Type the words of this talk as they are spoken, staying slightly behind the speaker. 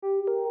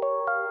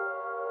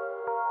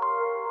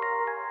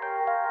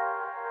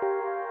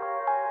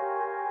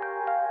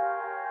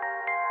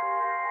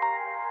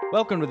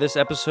Welcome to this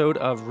episode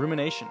of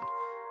Rumination.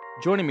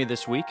 Joining me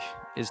this week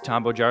is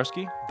Tom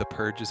Bojarski The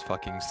Purge is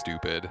fucking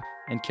stupid.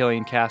 and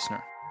Killian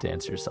Kastner.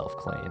 Dance yourself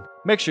clean.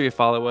 Make sure you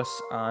follow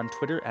us on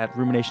Twitter at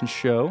Rumination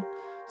Show.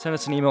 Send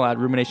us an email at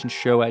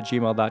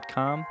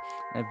ruminationshow@gmail.com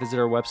and visit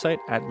our website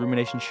at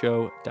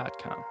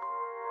ruminationshow.com.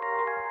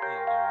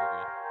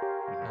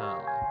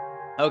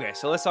 Okay,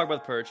 so let's talk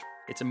about The Purge.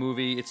 It's a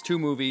movie. It's two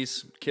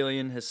movies.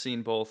 Killian has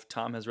seen both.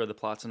 Tom has read the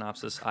plot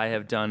synopsis. I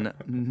have done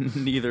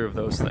neither of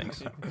those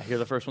things. I hear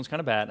the first one's kind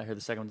of bad. I hear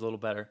the second one's a little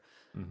better.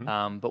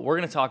 But we're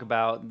going to talk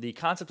about the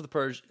concept of The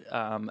Purge,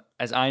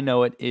 as I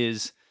know it,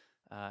 is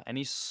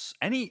any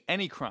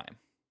crime.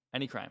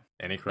 Any crime.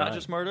 Any crime. Not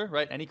just murder,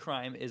 right? Any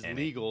crime is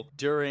legal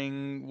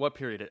during what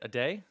period? A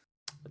day?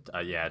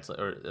 Yeah, I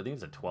think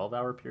it's a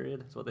 12-hour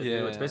period. That's what they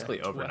do. It's basically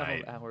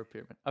overnight. 12-hour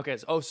period. Okay,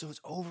 so it's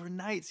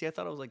overnight. See, I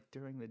thought it was like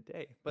during the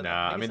day. But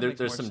nah, I mean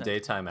there's some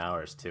daytime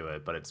hours to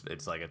it, but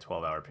it's like a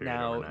 12-hour period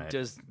overnight. Now,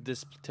 does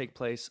this take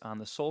place on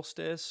the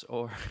solstice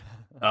or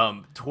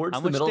towards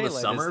the middle of the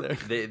summer?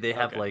 They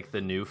have Okay. like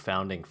the new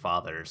founding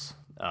fathers.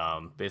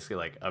 Basically,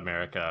 like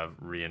America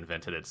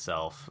reinvented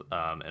itself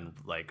and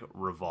like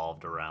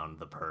revolved around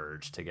the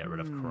purge to get rid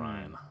of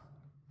crime.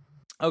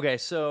 Okay,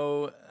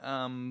 so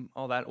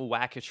all that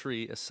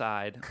wacketry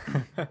aside,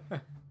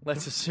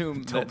 let's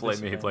assume Don't that blame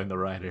this me. Blame the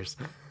writers.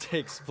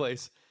 takes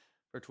place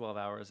for 12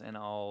 hours and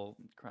all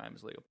crime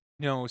is legal.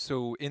 No,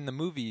 so in the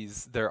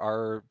movies there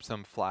are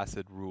some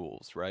flaccid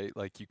rules, right?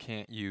 Like you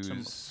can't use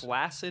Some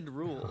flaccid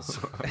rules.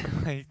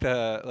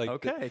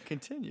 okay,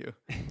 continue.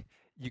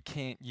 you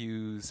can't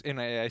use, and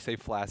I say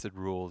flaccid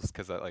rules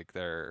because I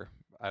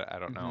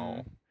don't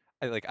know,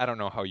 I don't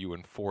know how you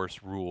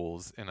enforce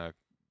rules in a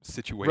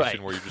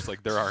situation where you're just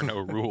like there are no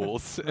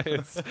rules.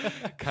 It's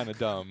kind of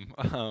dumb.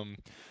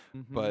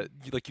 But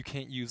you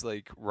can't use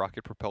like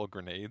rocket propelled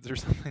grenades or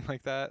something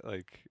like that.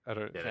 Like I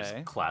don't. Yeah,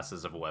 there's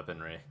classes of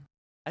weaponry.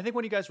 I think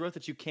when you guys wrote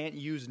that you can't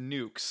use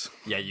nukes.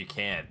 Yeah, you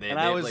can't. I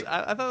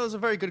thought it was a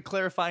very good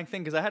clarifying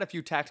thing because I had a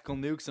few tactical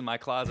nukes in my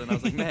closet and I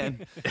was like,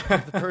 man,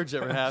 if the Purge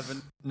ever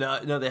happened.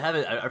 No, they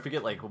haven't. I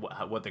forget like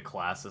what the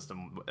class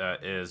system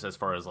is as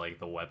far as like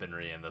the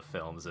weaponry in the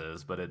films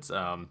is, but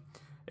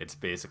it's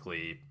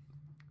basically,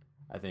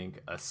 I think,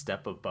 a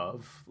step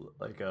above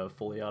like a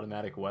fully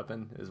automatic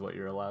weapon is what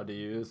you're allowed to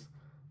use.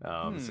 So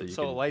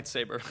a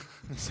lightsaber.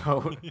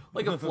 So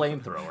like a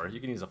flamethrower, you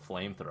can use a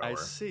flamethrower. I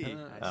see.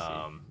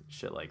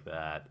 Shit like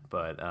that.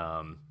 But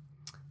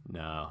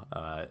no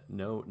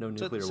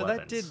nuclear so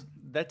weapons.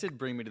 that did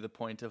bring me to the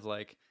point of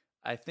like,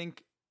 I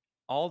think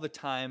all the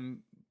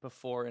time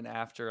before and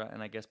after,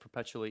 and I guess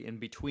perpetually in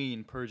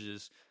between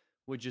purges,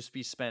 would just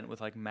be spent with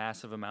like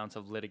massive amounts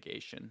of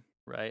litigation,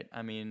 right?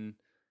 I mean,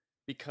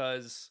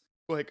 because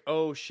like,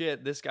 oh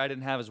shit, this guy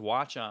didn't have his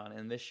watch on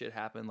and this shit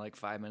happened like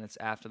 5 minutes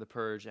after the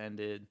purge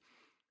ended,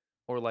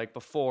 or like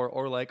before,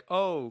 or like,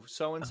 oh,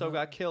 so and so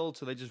got killed,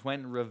 so they just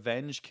went and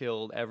revenge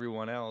killed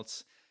everyone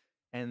else.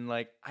 And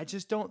like, I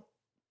just don't,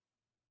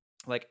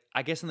 like,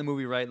 I guess in the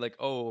movie, right, like,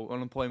 oh,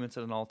 unemployment's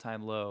at an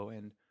all-time low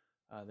and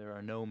there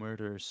are no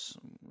murders,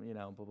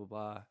 blah blah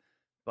blah.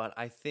 But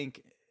I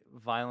think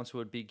violence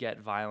would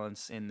beget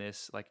violence in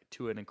this, like,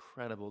 to an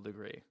incredible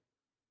degree.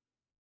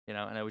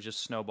 And it would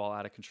just snowball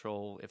out of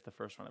control if the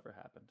first one ever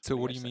happened. So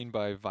what do you mean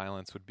by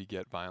violence would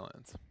beget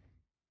violence?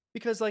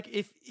 Because like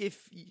if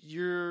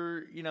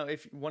you're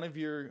if one of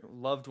your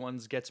loved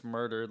ones gets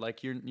murdered,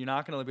 like you're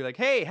not gonna be like,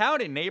 hey,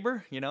 howdy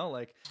neighbor,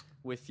 like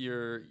with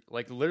your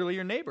like literally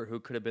your neighbor who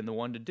could have been the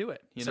one to do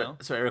it. So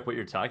Eric, what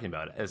you're talking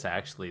about is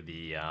actually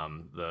the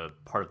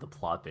part of the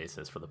plot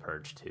basis for the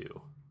Purge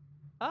 2.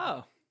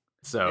 Oh.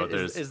 So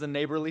is the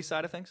neighborly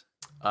side of things?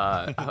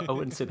 I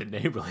wouldn't say the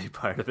neighborly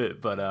part of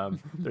it, but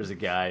there's a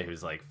guy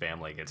whose like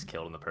family gets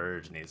killed in the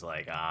Purge, and he's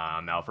like,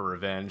 I'm out for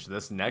revenge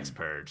this next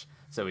Purge.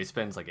 So he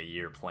spends like a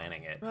year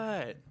planning it.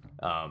 Right.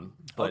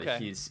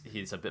 But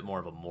he's a bit more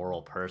of a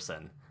moral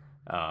person,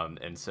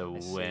 and so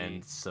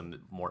when some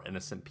more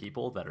innocent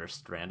people that are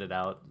stranded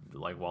out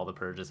like while the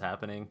Purge is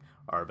happening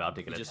are about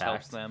to get attacked,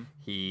 helps them.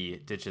 He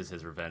ditches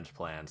his revenge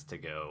plans to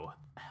go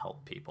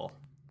help people.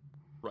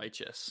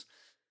 Righteous.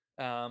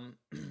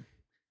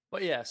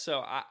 But yeah,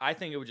 so I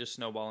think it would just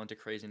snowball into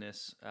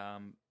craziness. I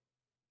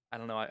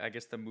don't know. I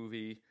guess the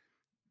movie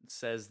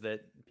says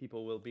that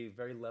people will be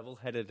very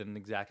level-headed in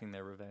exacting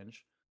their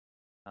revenge.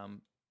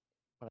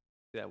 What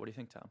do you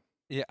think, Tom?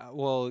 Yeah,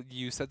 well,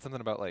 you said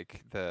something about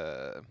like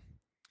the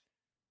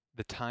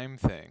time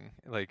thing.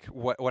 Like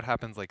what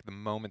happens like the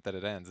moment that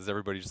it ends? Is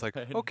everybody just like,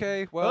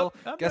 okay, well,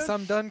 guess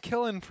I'm done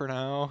killing for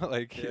now?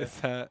 Like, is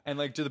that... And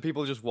like, do the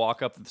people just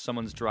walk up to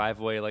someone's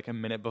driveway like a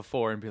minute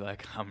before and be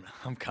like,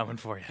 I'm coming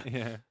for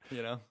you?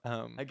 Yeah.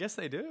 I guess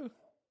they do.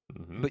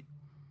 Mm-hmm.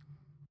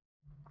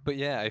 But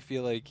yeah, I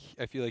feel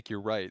like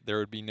you're right. There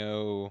would be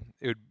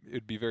it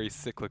would be very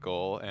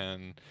cyclical,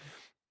 and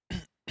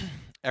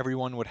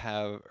everyone would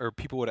have, or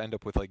people would end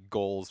up with like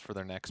goals for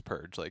their next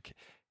purge, like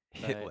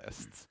hit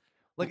lists.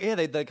 Like, yeah,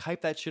 they'd like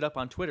hype that shit up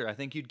on Twitter. I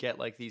think you'd get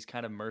like these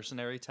kind of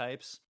mercenary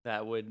types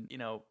that would,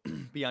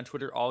 be on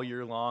Twitter all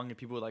year long, and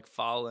people would like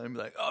follow them and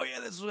be like, oh yeah,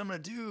 this is what I'm gonna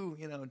do,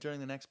 during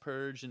the next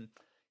purge, and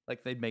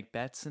like they'd make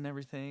bets and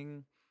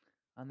everything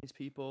on these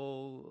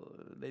people.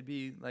 They'd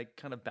be like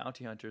kind of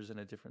bounty hunters in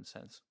a different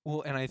sense.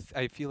 Well, and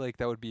I feel like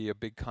that would be a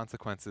big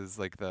consequences,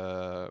 like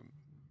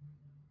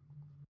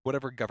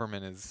whatever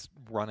government is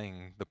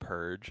running the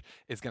purge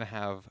is going to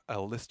have a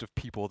list of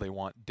people they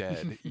want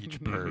dead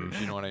each purge.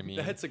 You know what I mean?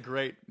 That's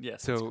great.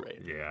 That's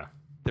great. Yeah.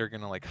 They're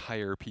going to like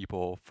hire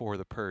people for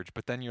the purge,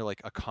 but then you're like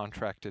a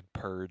contracted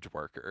purge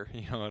worker.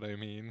 You know what I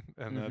mean?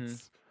 And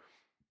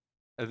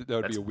that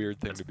would be a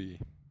weird thing to be.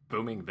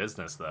 Booming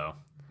business though.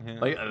 Yeah.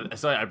 Like,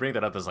 so I bring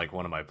that up as like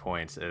one of my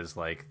points is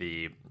like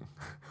the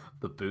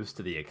boost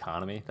to the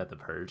economy that the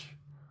purge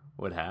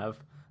would have.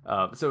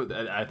 So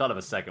I thought of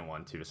a second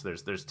one too. So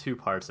there's two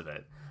parts of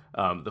it.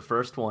 The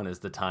first one is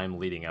the time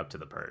leading up to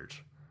the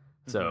purge.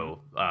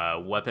 So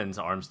weapons,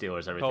 arms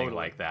dealers, everything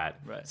like that,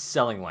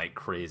 selling like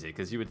crazy.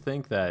 Because you would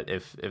think that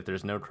if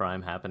there's no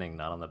crime happening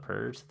not on the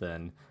purge,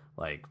 then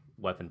like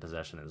weapon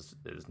possession is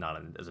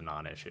a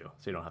non-issue.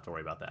 So you don't have to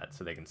worry about that.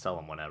 So they can sell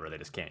them whenever. They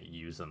just can't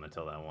use them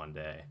until that one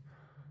day.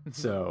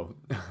 So,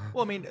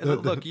 well, I mean,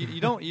 look,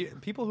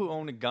 people who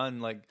own a gun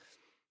like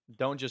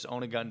don't just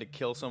own a gun to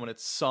kill someone at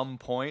some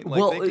point. Like,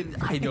 well, they can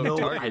I know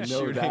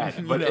shooting,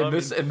 that, but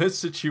in this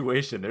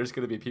situation, there's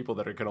going to be people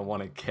that are going to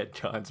want to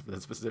get guns for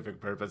the specific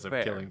purpose of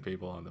killing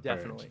people on the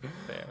definitely purge.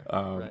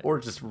 Fair, or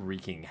just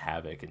wreaking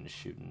havoc and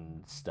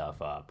shooting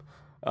stuff up.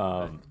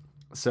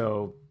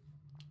 So,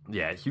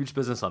 yeah, huge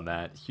business on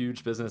that.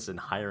 Huge business in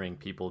hiring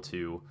people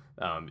to.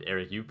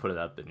 Eric, you put it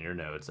up in your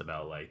notes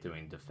about like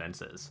doing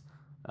defenses.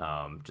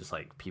 Just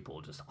like people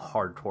just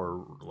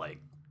hardcore like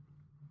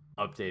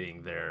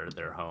updating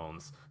their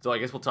homes. So I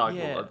guess we'll talk.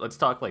 Let's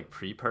talk like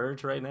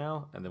pre-purge right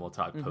now, and then we'll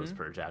talk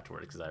post-purge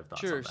afterward because I have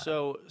thoughts on that.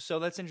 Sure. So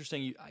that's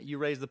interesting. You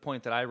raised the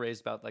point that I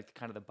raised about like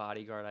kind of the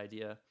bodyguard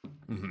idea,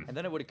 and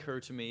then it would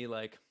occur to me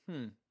like,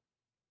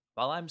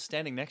 while I'm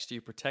standing next to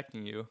you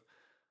protecting you,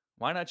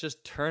 why not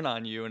just turn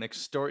on you and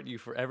extort you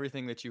for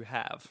everything that you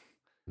have?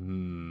 You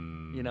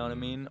know what I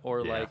mean?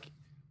 Or like,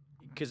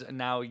 because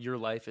now your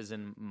life is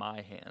in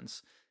my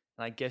hands,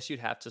 and I guess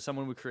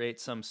someone would create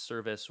some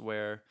service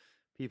where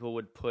people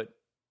would put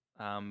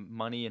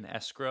money in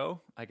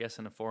escrow, I guess,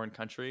 in a foreign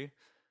country,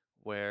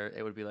 where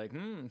it would be like,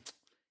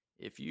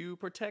 if you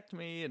protect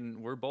me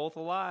and we're both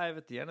alive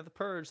at the end of the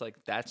purge, like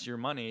that's your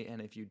money,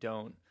 and if you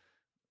don't,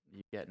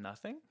 you get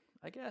nothing,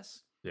 I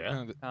guess.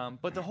 Yeah.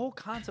 But the whole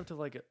concept of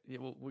like,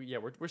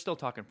 we're still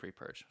talking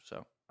pre-purge,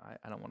 so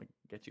I don't want to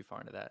get too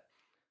far into that.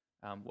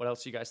 What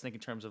else do you guys think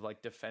in terms of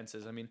like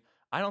defenses? I mean,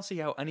 I don't see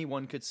how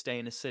anyone could stay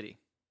in a city.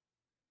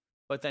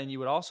 But then you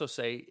would also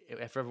say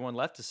if everyone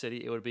left the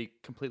city, it would be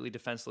completely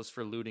defenseless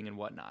for looting and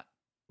whatnot.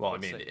 Well, I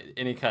mean,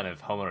 any kind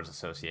of homeowners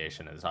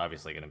association is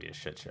obviously going to be a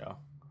shit show.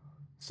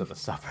 So the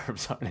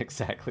suburbs aren't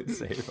exactly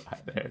safe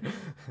either.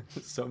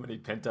 So many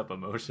pent-up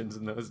emotions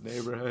in those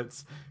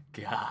neighborhoods.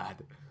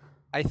 God.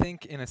 I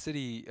think in a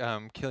city,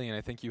 Killian,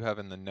 I think you have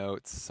in the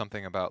notes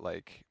something about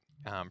like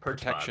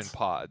protection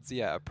pods.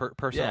 Yeah,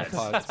 personal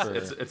pods.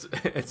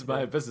 It's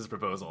my business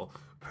proposal.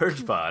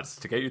 Purge pods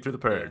to get you through the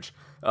purge.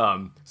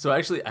 So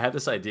actually, I have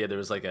this idea. There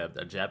was like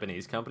a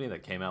Japanese company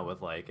that came out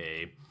with like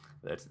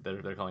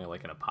they're calling it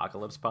like an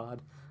apocalypse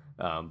pod.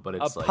 But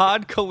it's like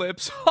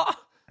podcalypse.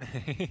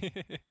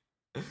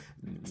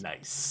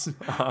 Nice.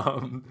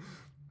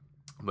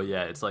 But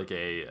yeah, it's like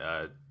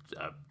a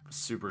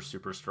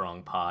super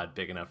strong pod,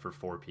 big enough for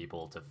 4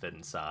 people to fit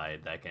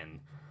inside. That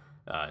can.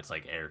 It's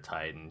like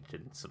airtight and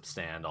can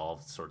withstand all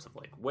sorts of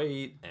like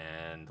weight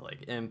and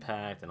like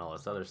impact and all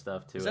this other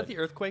stuff too. Is that the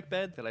earthquake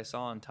bed that I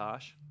saw on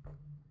Tosh?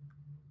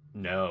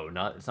 No,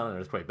 it's not an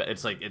earthquake bed.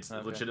 It's like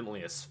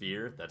legitimately a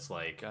sphere that's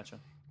like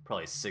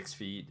probably 6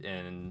 feet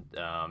in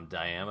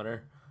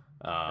diameter.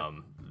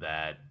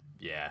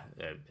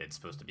 It's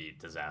supposed to be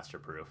disaster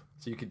proof.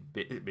 So you could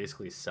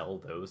basically sell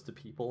those to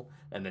people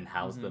and then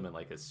house them in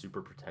like a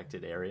super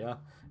protected area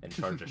and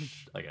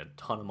charge like a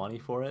ton of money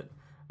for it.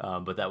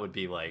 But that would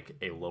be like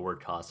a lower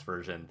cost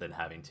version than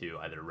having to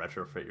either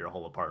retrofit your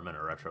whole apartment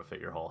or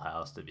retrofit your whole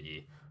house to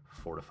be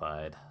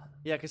fortified.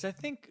 Yeah, because I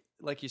think,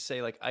 like you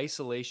say, like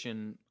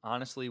isolation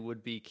honestly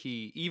would be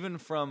key, even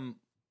from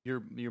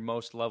your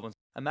most loved ones.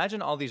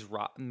 Imagine all these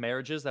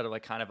marriages that are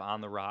like kind of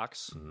on the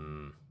rocks.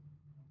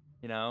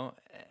 You know,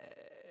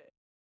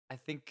 I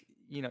think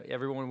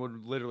everyone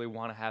would literally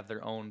want to have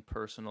their own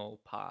personal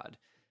pod,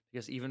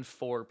 because even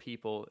 4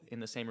 people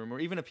in the same room, or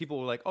even if people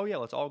were like, oh yeah,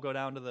 let's all go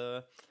down to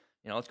the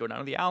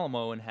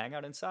Alamo and hang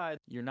out inside.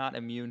 You're not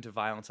immune to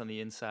violence on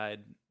the inside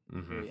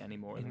really any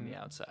more than the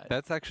outside.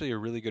 That's actually a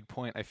really good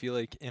point. I feel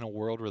like in a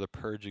world where the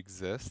purge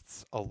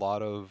exists, a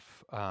lot of,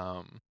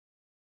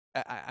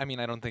 I mean,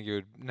 I don't think it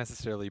would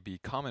necessarily be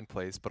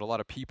commonplace, but a lot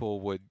of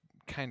people would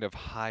kind of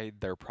hide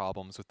their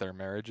problems with their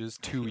marriages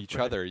to each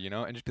other,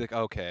 and just be like,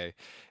 okay,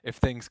 if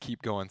things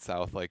keep going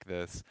south like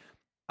this,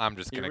 I'm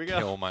just gonna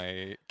kill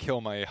my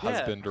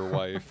husband or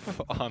wife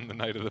on the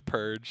night of the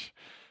purge.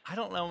 I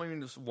don't know. I mean,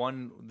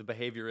 the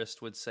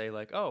behaviorist would say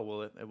like, oh,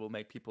 well, it will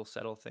make people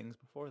settle things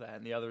before that,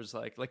 and the others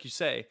like you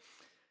say,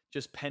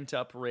 just pent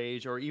up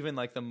rage, or even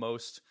like the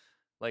most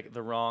like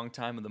the wrong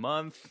time of the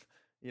month.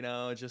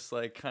 Just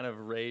like kind of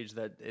rage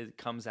that it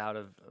comes out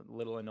of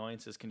little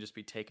annoyances can just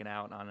be taken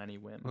out on any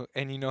whim.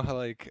 And you know how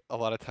like a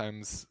lot of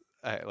times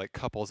like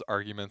couples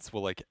arguments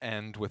will like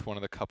end with one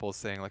of the couples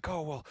saying like,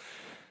 oh well,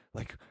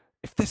 like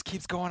if this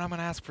keeps going, I'm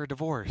gonna ask for a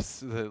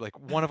divorce. Like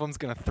one of them's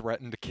gonna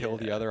threaten to kill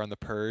the other on the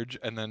purge,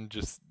 and then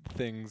just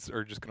things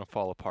are just gonna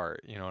fall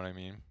apart. You know what I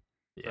mean?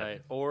 Yeah.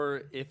 Right.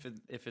 Or if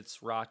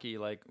it's Rocky,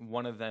 like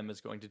one of them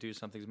is going to do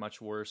something much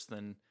worse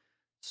than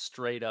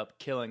straight up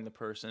killing the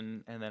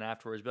person, and then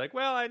afterwards be like,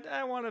 well,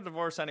 I want a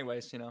divorce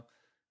anyways, Yeah.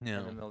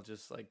 And then they'll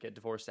just like get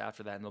divorced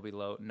after that, and there'll be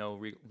no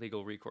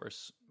legal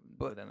recourse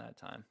within that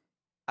time.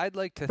 I'd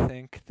like to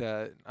think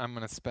that I'm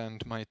going to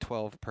spend my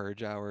 12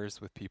 purge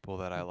hours with people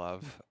that I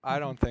love. I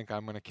don't think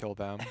I'm going to kill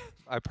them.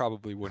 I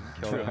probably wouldn't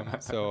kill them,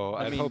 so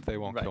I hope they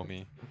won't kill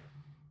me.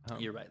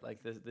 You're right.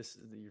 Like this is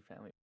your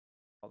family,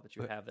 all that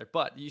you have there.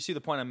 But you see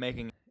the point I'm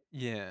making.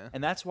 Yeah.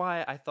 And that's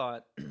why I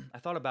thought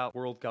about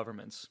world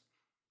governments.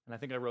 And I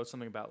think I wrote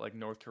something about like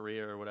North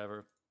Korea or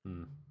whatever.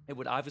 It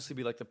would obviously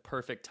be like the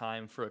perfect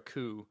time for a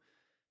coup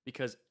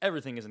because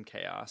everything is in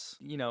chaos.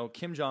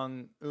 Kim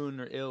Jong-un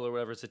or Il or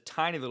whatever is a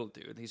tiny little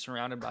dude. He's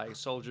surrounded by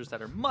soldiers that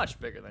are much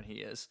bigger than he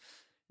is.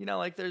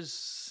 Like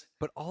there's...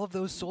 But all of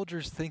those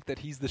soldiers think that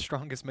he's the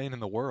strongest man in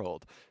the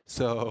world.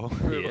 So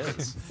he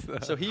is.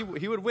 So he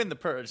would win the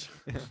purge.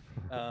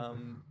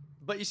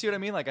 But you see what I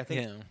mean? Like I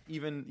think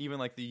even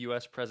like the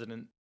U.S.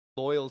 president,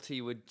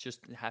 loyalty would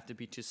just have to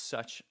be to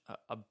such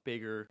a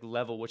bigger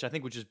level, which I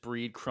think would just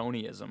breed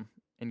cronyism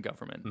in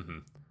government. Mm-hmm.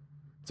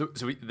 So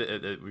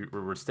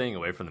we're staying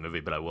away from the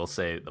movie, but I will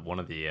say that one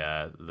of the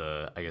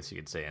I guess you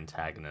could say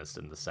antagonist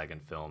in the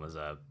second film is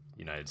a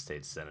United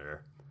States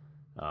senator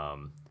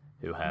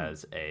who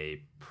has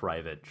a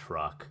private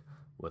truck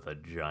with a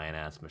giant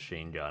ass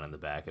machine gun in the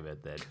back of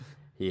it that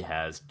he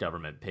has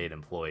government paid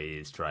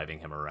employees driving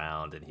him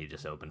around, and he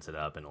just opens it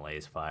up and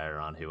lays fire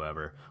on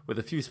whoever with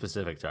a few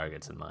specific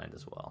targets in mind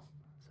as well.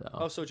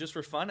 So just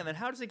for fun, and then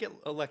how does he get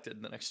elected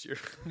in the next year?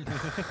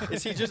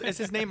 Is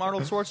his name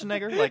Arnold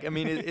Schwarzenegger? Like, I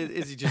mean,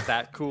 is he just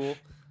that cool?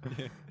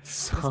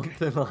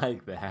 Something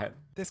like that.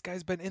 This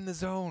guy's been in the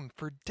zone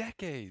for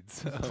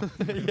decades.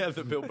 Yeah,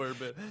 the Bill Burr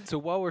bit. So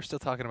while we're still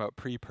talking about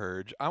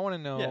pre-purge, I want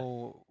to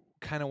know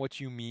kind of what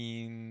you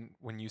mean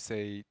when you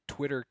say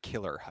Twitter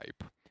killer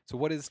hype. So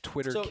what is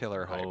Twitter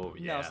killer hype? Oh,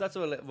 yeah. No, so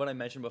that's what I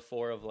mentioned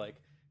before of like,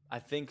 I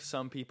think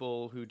some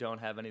people who don't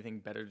have anything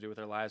better to do with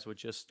their lives would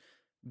just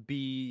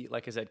be,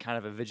 like I said, kind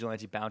of a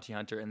vigilante bounty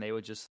hunter, and they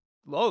would just,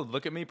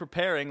 look at me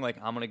preparing, like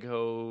I'm gonna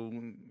go,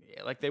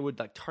 like they would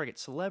like target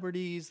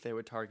celebrities, they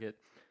would target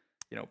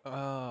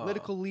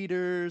political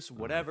leaders,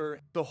 whatever.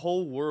 The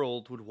whole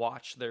world would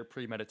watch their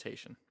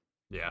premeditation.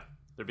 Yeah,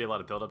 there'd be a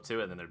lot of build up to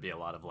it, and then there'd be a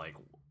lot of like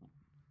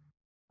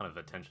kind of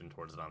attention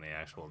towards it on the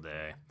actual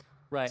day.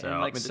 Right, So, and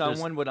like I mean,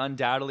 someone would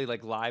undoubtedly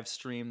like live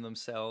stream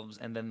themselves,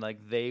 and then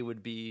like they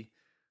would be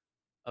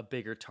a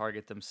bigger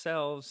target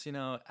themselves.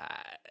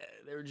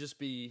 There would just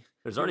be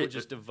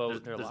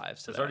devote their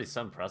lives to there's that. already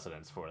some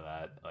precedents for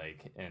that,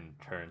 like in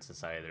current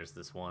society. There's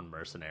this one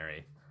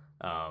mercenary,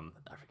 I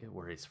forget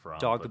where he's from.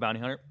 Dog the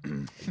Bounty Hunter.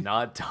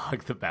 Not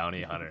Dog the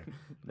Bounty Hunter.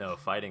 No,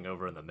 fighting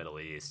over in the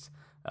Middle East.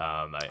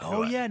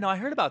 I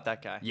heard about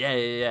that guy.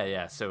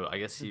 Yeah. So I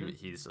guess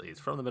he's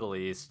from the Middle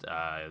East.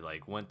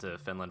 Like went to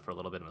Finland for a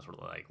little bit and was sort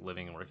of like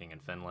living and working in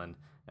Finland,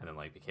 and then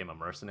like became a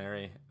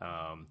mercenary.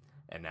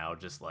 And now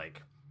just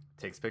like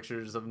takes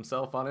pictures of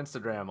himself on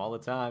Instagram all the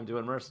time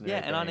doing mercenary.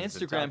 Yeah, and on things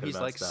Instagram he's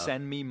like, stuff.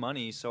 send me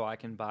money so I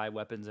can buy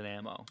weapons and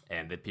ammo.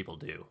 And that people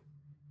do.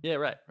 Yeah,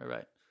 right.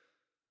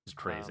 It's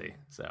crazy.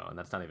 And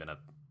that's not even a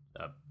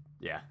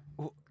yeah.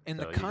 Well,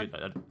 that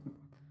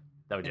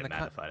would get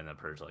magnified in a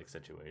purge like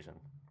situation.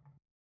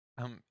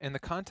 In the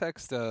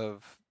context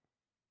of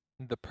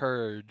the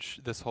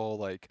purge, this whole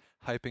like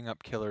hyping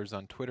up killers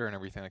on Twitter and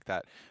everything like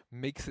that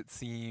makes it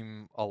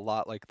seem a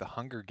lot like the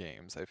Hunger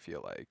Games, I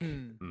feel like.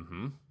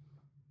 Mm-hmm.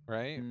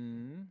 Right?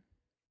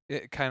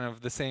 It kind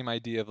of the same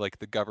idea of like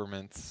the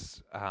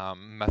government's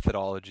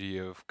methodology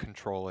of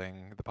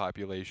controlling the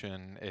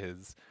population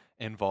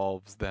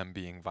involves them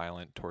being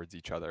violent towards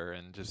each other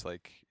and just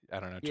like, I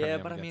don't know. Yeah,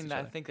 but I mean,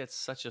 I think that's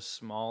such a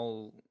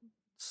small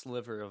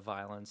sliver of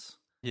violence.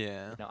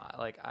 Yeah.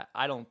 Like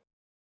I don't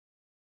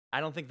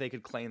think they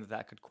could claim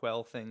that could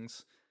quell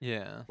things.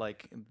 Yeah.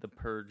 Like the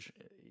purge,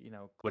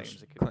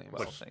 claims it could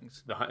quell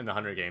things. In the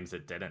Hunger Games,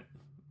 it didn't.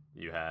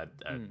 You had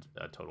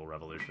a total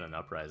revolution and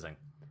uprising.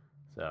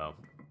 So,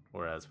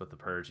 whereas with the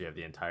purge, you have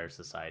the entire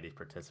society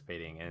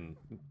participating in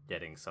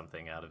getting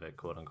something out of it,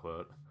 quote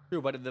unquote.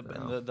 True, but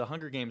the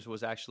Hunger Games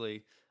was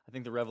actually, I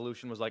think the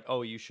revolution was like,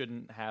 oh, you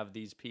shouldn't have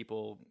these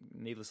people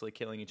needlessly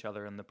killing each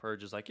other, and the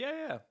purge is like,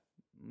 yeah,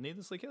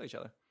 needlessly kill each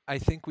other. I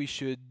think we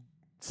should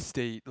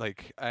state,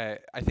 like, I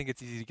think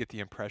it's easy to get the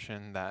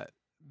impression that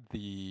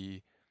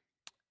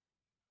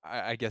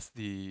I guess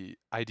the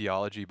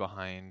ideology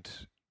behind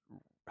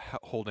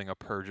holding a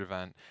purge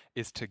event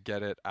is to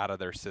get it out of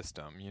their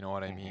system. You know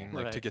what I mean?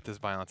 Like to Right. get this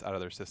violence out of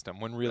their system.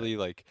 When really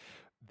like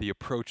the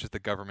approach that the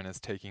government is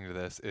taking to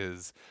this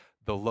is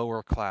the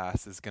lower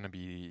class is going to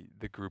be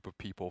the group of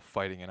people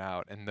fighting it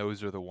out, and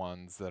those are the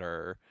ones that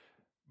are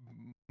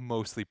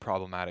mostly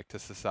problematic to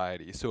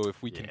society. So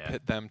if we can Yeah.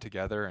 pit them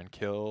together and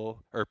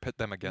kill, or pit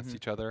them against Mhm.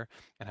 each other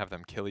and have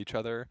them kill each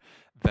other,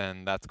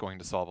 then that's going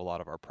to solve a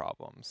lot of our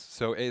problems.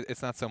 So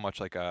it's not so much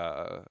like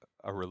a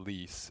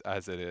release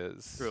as it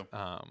is True.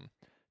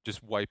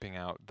 just wiping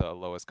out the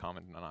lowest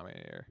common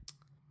denominator.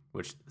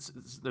 Which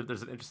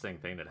there's an interesting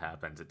thing that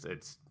happens.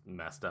 It's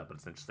messed up, but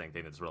it's an interesting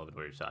thing that's relevant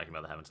to what you're talking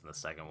about that happens in the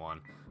second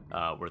one,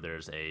 where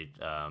there's a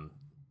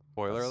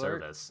Spoiler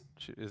alert? service.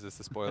 Is this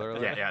a spoiler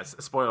alert? Yeah.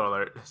 Spoiler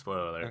alert.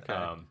 Spoiler alert.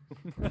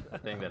 Okay. A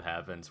thing that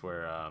happens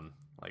where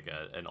like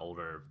an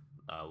older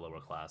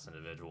lower class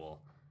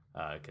individual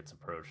gets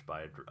approached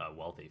by a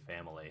wealthy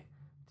family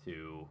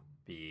to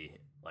be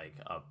like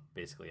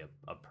basically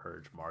a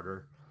purge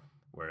martyr,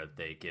 where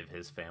they give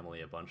his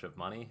family a bunch of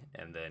money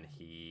and then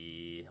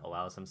he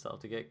allows himself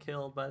to get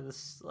killed by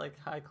this like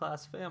high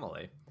class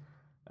family,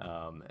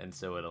 and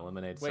so it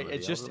eliminates. Wait, some of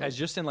it's the just elderly. as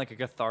just in like a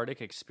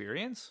cathartic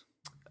experience.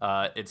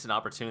 It's an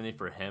opportunity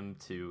for him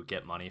to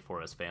get money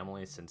for his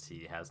family since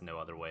he has no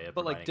other way of.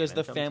 But like, providing does an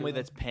the income to family them.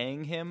 that's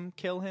paying him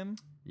kill him?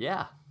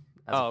 Yeah,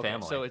 as Oh, a okay.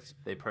 family, So it's-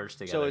 they purge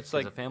together. it's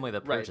There's like- a family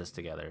that right. purges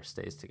together,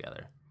 stays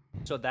together.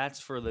 So that's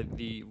for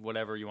the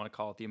whatever you want to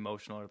call it, the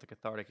emotional or the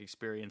cathartic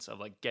experience of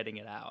like getting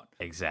it out.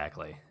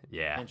 Exactly.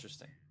 Yeah.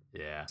 Interesting.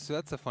 Yeah. So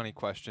that's a funny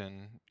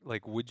question.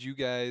 Like, would you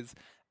guys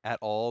at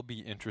all be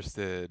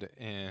interested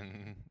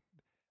in,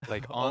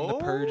 like, on the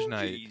purge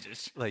night,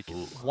 Jesus. like,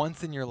 Ooh.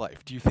 once in your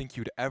life, do you think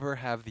you'd ever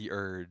have the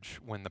urge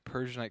when the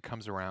purge night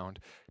comes around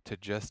to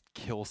just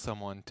kill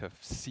someone to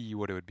see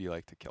what it would be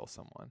like to kill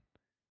someone?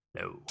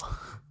 No.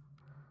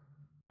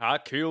 I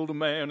killed a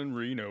man in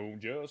Reno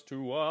just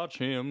to watch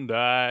him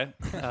die.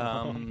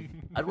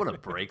 I'd want to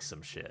break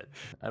some shit.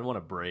 I'd want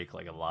to break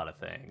like a lot of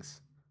things,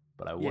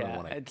 but I wouldn't Yeah,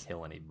 want to it's-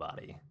 kill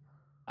anybody.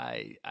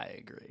 I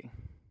agree.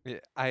 Yeah,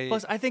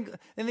 Plus, I think,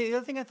 and the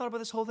other thing I thought about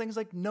this whole thing is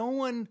like no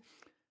one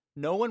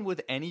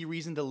with any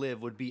reason to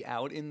live would be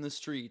out in the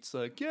streets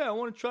like, yeah, I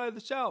want to try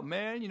this out,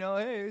 man. You know,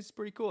 hey, it's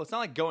pretty cool. It's not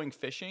like going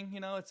fishing. You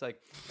know, it's like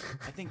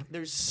I think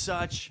there's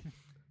such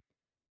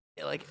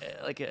like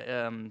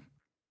a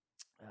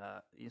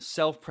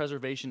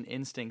self-preservation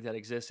instinct that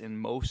exists in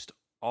most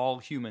all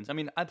humans. I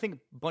mean, I think a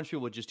bunch of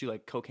people would just do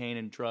like cocaine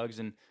and drugs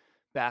and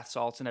bath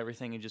salts and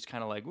everything and just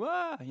kind of like,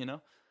 wah, you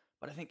know.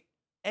 But I think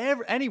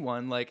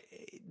anyone, like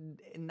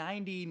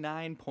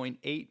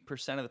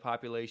 99.8% of the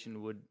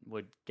population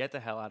would get the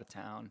hell out of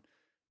town,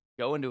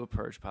 go into a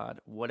purge pod,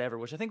 whatever,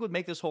 which I think would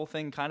make this whole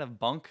thing kind of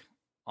bunk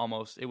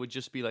almost. It would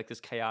just be like this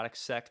chaotic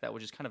sect that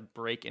would just kind of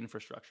break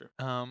infrastructure.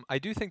 I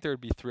do think there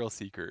would be thrill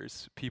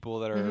seekers, people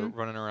that are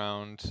running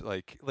around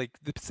like the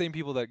same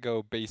people that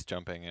go base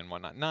jumping and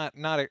whatnot.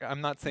 I'm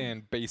not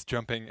saying base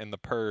jumping and the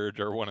purge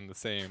are one and the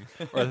same,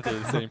 or that they're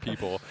the same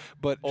people,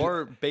 but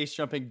Or base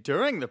jumping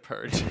during the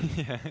purge.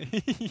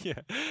 yeah,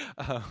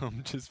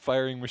 just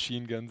firing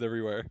machine guns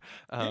everywhere.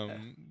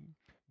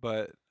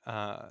 But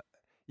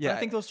yeah, I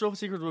think those thrill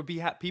seekers would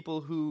be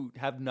people who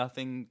have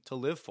nothing to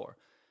live for.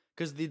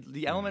 Because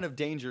the element of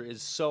danger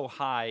is so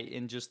high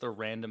in just the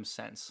random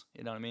sense.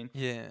 You know what I mean?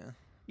 yeah.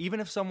 Even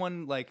if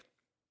someone like,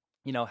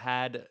 you know,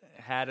 had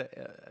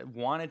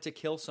wanted to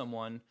kill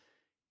someone,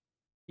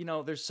 you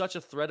know, there's such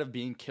a threat of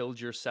being killed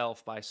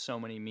yourself by so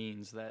many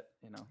means that,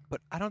 you know.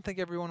 But I don't think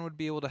everyone would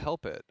be able to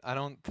help it. I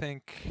don't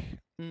think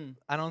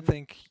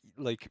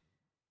like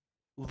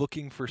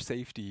looking for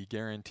safety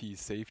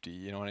guarantees safety.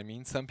 You know what I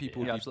mean? Some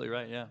people You're would be, absolutely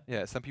right. Yeah.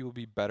 yeah, some people would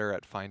be better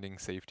at finding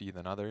safety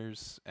than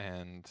others,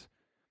 and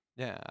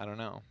yeah, I don't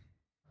know.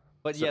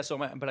 But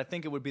but I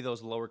think it would be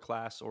those lower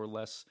class or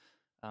less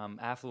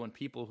affluent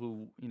people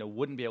who, you know,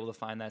 wouldn't be able to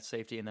find that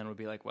safety and then would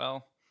be like,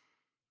 well,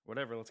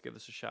 whatever, let's give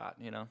this a shot,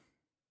 you know?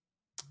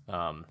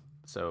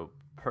 So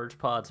Purge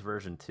Pods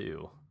version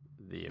 2,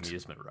 the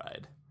amusement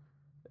ride.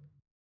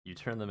 You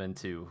turn them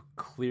into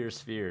clear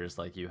spheres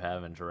like you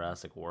have in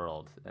Jurassic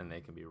World, and they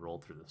can be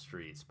rolled through the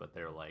streets, but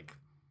they're like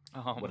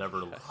Oh my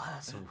whatever God.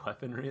 class of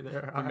weaponry there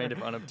They're are. made of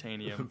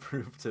unobtainium.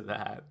 Proof to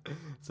that.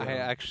 So, I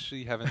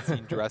actually haven't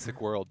seen Jurassic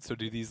World, so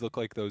do these look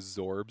like those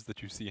Zorbs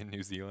that you see in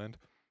New Zealand?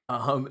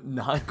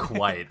 not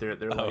quite. They're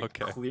like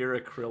okay. clear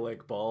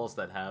acrylic balls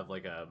that have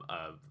like a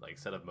like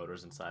set of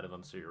motors inside of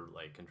them, so you're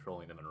like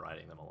controlling them and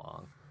riding them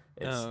along.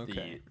 It's Oh,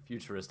 okay. the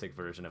futuristic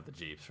version of the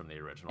Jeeps from the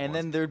original. And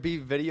then there'd be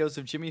videos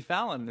of Jimmy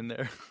Fallon in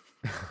there,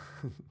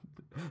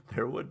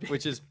 there would be.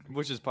 which is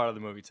part of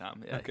the movie,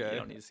 Tom. Yeah, Okay. you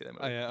don't need to see that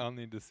movie. I'll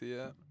need to see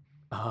it.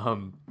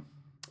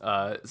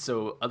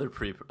 So other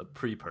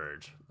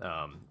pre-purge,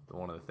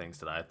 one of the things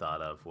that I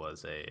thought of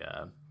was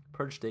a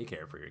purge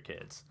daycare for your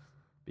kids,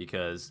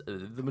 because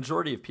the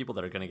majority of people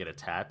that are going to get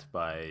attacked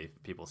by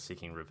people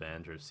seeking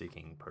revenge or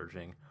seeking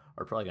purging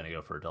are probably going to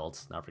go for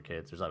adults, not for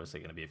kids. There's obviously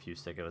going to be a few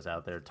sickos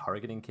out there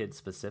targeting kids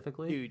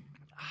specifically. Dude,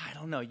 I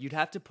don't know. You'd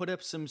have to put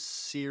up some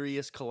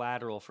serious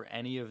collateral for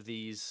any of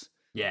these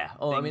Yeah.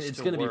 Oh, I mean, things it's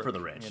to going to be for the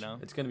work, rich. you know?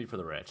 It's going to be for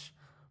the rich.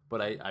 But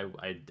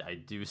I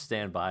do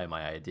stand by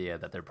my idea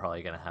that they're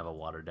probably going to have a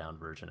watered down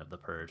version of the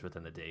Purge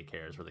within the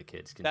daycares where the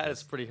kids can That is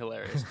just pretty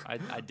hilarious. I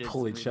did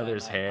pull read each that,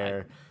 other's and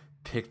hair,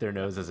 pick their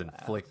noses, and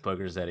laughed. flick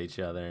boogers at each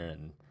other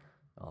and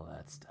all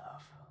that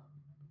stuff.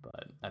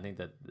 But I think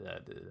that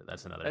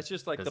that's another. That's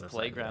just like the business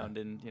playground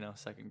idea. in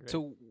second grade.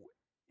 So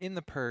in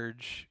the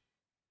Purge,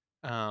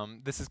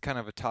 this is kind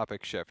of a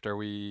topic shift. Are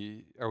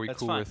we That's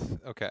cool fine.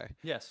 with? Okay.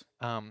 Yes.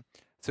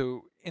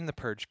 So in the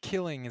Purge,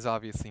 killing is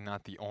obviously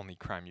not the only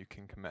crime you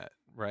can commit,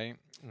 right?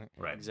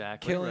 Right.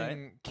 Exactly.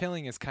 Right.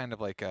 Killing is kind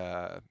of like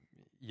a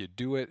you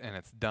do it and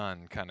it's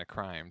done kind of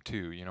crime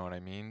too. You know what I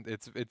mean?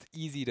 It's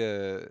easy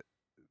to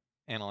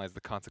analyze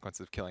the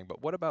consequences of killing,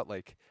 but what about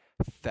like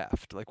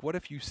theft? Like, what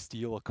if you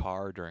steal a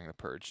car during the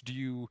Purge? Do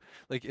you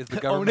like is the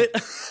Own government?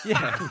 it.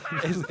 Yeah,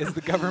 is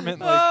the government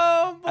like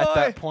Oh boy. at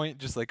that point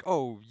just like,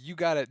 oh, you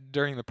got it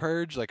during the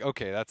Purge? Like,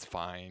 okay, that's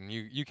fine.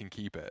 You can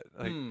keep it.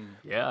 Like,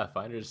 Yeah,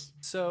 finders.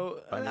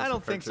 So Finders I and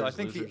don't think so. I Purgers,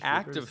 think the losers,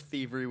 act keepers. of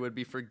thievery would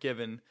be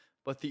forgiven,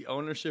 but the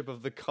ownership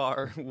of the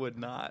car would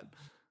not.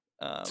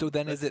 so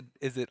then is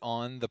that's- it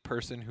on the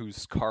person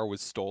whose car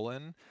was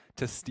stolen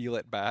to steal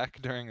it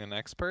back during the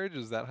next Purge?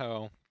 Is that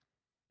how?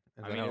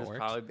 Is I that mean, how it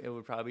works? it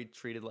would probably be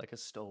treated like a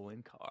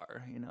stolen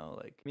car.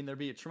 Like I mean, there'd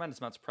be a tremendous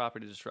amounts of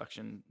property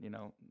destruction.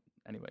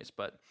 Anyways,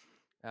 but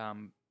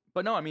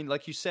no, I mean,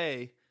 like you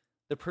say,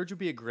 the Purge would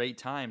be a great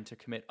time to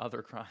commit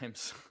other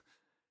crimes.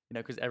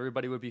 Because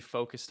everybody would be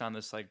focused on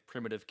this like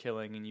primitive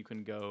killing, and you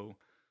can go.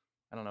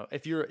 I don't know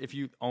if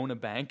you own a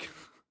bank,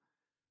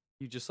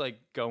 you just like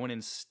go in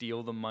and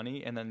steal the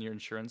money, and then your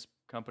insurance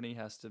company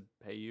has to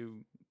pay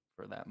you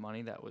for that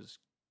money that was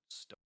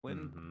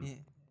stolen Mhm. Yeah.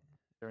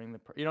 during the.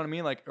 You know what I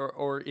mean? Like,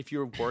 or if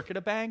you work at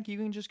a bank, you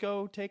can just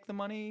go take the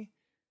money.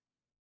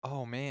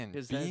 Oh man,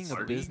 Is being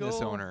that a business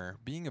illegal? owner,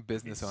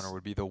 It's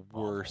would be the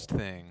worst awful.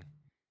 thing.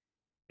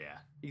 Yeah.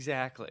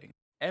 Exactly.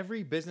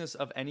 Every business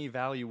of any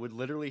value would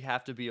literally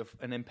have to be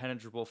an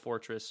impenetrable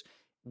fortress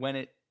when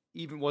it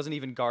wasn't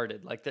even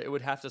guarded. Like it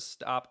would have to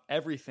stop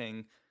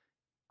everything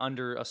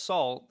under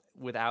assault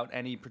without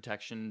any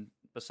protection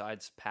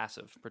besides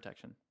passive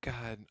protection.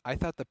 God, I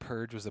thought the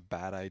Purge was a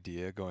bad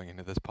idea going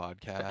into this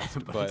podcast,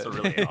 But but it's a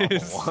really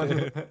awful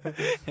one.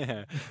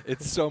 yeah,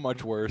 it's so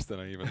much worse than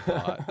I even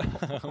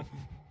thought.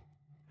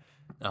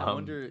 I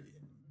wonder.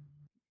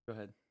 Go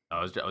ahead.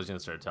 I was going to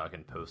start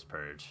talking post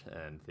Purge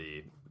and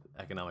the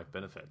economic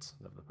benefits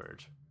of the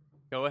Purge.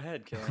 Go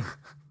ahead, Killing.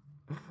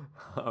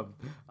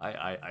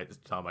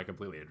 Tom, I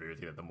completely agree with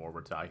you that the more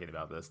we're talking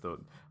about this, though,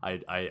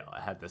 I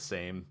had the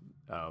same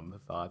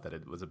thought that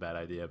it was a bad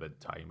idea, but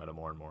talking about it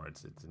more and more,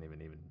 it's an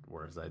even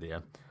worse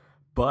idea.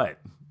 But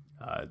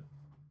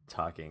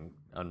talking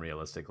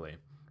unrealistically,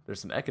 there's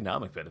some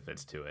economic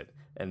benefits to it,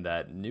 and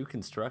that new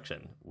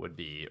construction would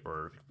be,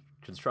 or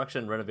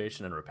construction,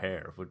 renovation, and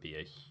repair would be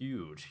a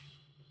huge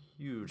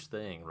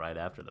thing right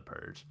after the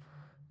Purge,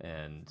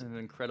 and An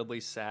incredibly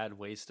sad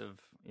waste of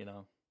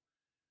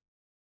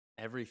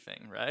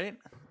everything, right?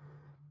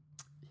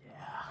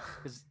 yeah.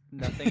 Because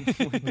nothing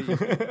would be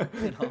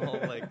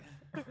like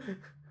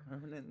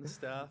permanent and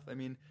stuff. I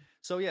mean,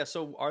 so yeah.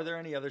 So are there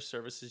any other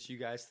services you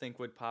guys think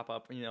would pop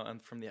up?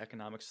 And from the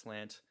economic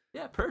slant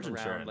Yeah, Purge around,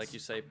 insurance. like you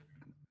say.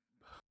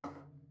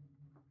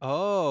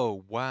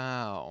 Oh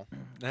wow,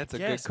 that's a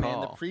Yes, good call.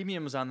 man. The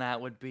premiums on that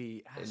would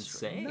be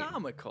Insane.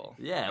 astronomical.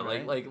 Yeah,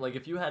 right? like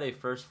if you had a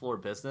first floor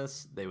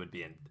business, they would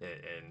be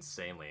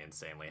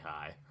insanely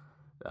high.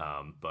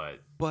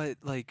 But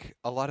like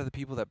a lot of the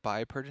people that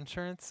buy Purge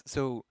insurance,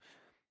 so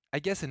I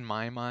guess in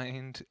my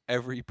mind,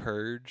 every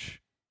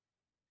Purge,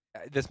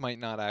 this might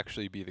not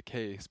actually be the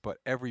case, but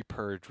every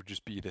Purge would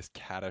just be this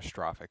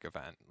catastrophic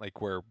event,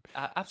 like where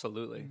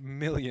Absolutely.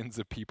 millions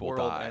of people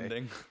World die.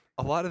 ending.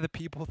 A lot of the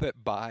people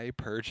that buy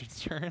Purge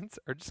insurance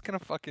are just gonna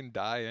fucking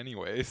die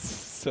anyways.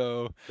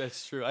 So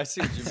That's true. I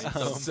see what you mean.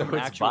 So Some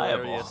it's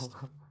actuarialist.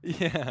 viable.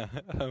 yeah,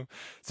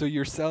 so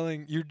you're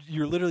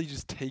literally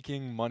just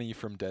taking money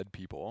from dead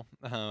people.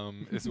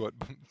 Is what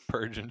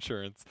Purge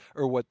insurance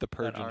or what the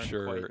Purge that aren't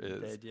insurer quite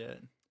is. dead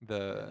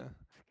yet.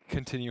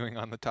 Continuing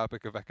on the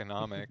topic of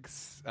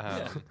economics,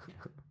 Yeah.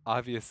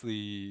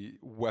 obviously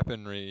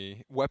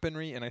weaponry,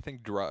 and I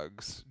think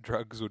drugs.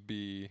 Drugs would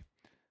be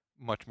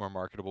much more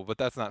marketable, but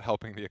that's not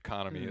helping the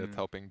economy. That's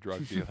helping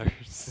drug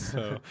dealers.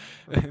 So,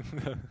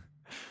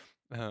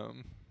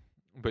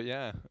 but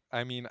yeah,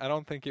 I mean, I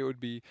don't think it would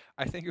be.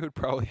 I think it would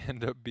probably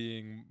end up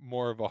being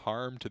more of a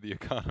harm to the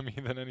economy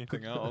than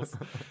anything else.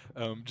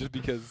 Just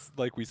because,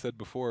 like we said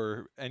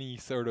before, any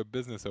sort of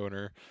business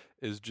owner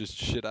is just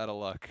shit out of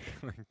luck.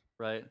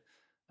 Right.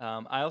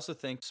 I also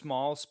think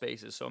small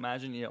spaces. So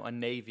imagine, a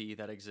navy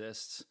that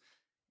exists,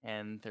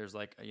 and there's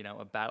like,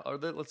 a battle, or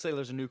let's say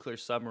there's a nuclear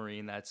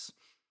submarine that's,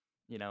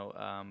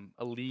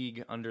 a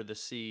league under the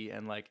sea,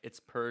 and like it's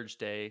Purge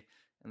Day,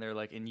 and they're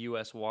like in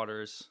U.S.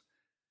 waters.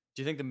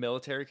 Do you think the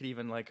military could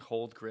even like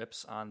hold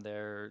grips on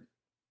their?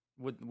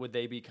 Would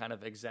they be kind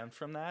of exempt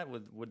from that?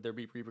 Would there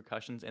be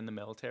repercussions in the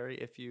military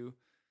if you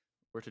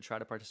were to try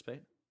to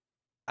participate?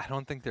 I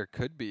don't think there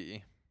could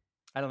be.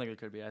 I don't think it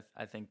could be.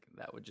 I think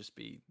that would just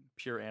be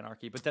pure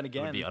anarchy. But then It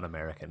would again, be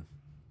un-American.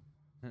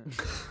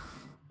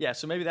 yeah.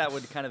 So maybe that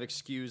would kind of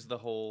excuse the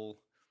whole.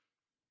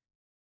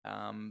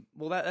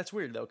 Well, that's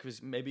weird though,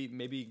 because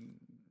maybe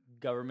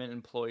government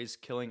employees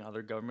killing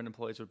other government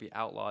employees would be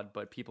outlawed,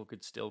 but people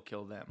could still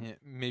kill them. Yeah,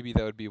 maybe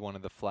that would be one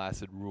of the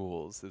flaccid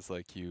rules. Is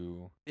like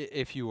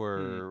if you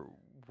were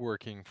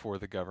working for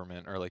the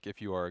government, or like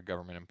if you are a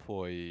government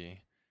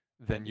employee,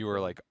 then you are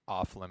like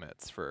off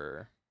limits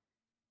for.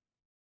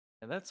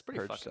 Yeah, that's pretty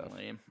Purge fucking stuff.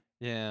 lame.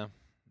 Yeah,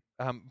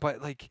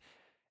 but like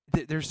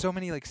there's so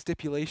many like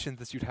stipulations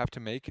that you'd have to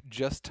make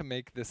just to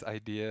make this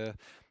idea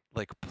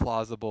like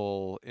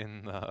plausible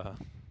in the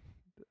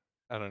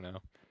I don't know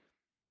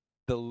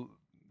the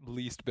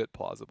least bit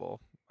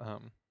plausible.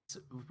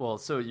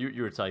 So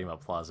you were talking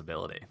about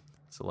plausibility.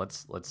 So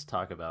let's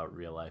talk about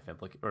real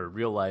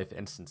life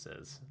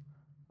instances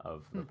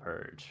of the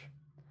purge.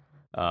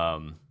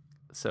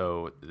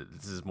 So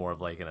this is more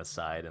of like an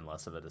aside and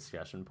less of a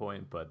discussion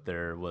point, but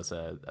there was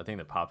a thing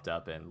that popped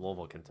up in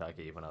Louisville,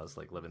 Kentucky when I was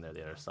like living there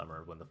the other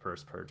summer when the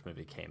first Purge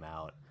movie came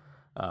out,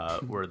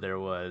 where there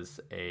was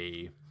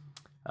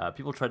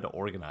people tried to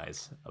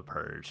organize a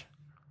purge,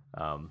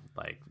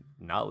 like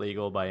not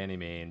legal by any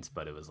means,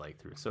 but it was like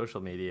through social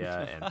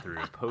media and through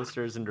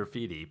posters and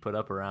graffiti put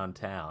up around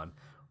town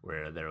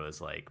where there was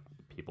like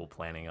people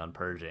planning on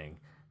purging,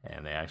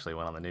 and they actually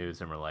went on the news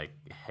and were like,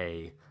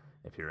 hey,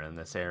 if you're in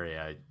this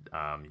area,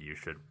 you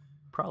should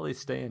probably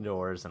stay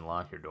indoors and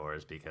lock your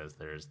doors because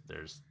there's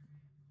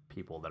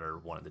people that are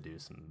wanting to do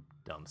some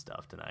dumb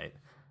stuff tonight.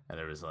 And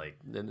there was like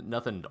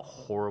nothing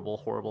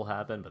horrible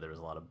happened, but there was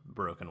a lot of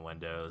broken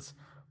windows,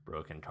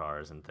 broken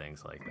cars, and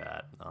things like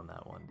that on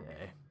that one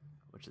day,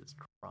 which is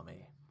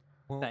crummy.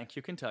 Well, Thank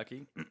you,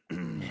 Kentucky.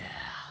 Yeah.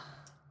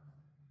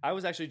 I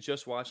was actually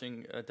just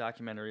watching a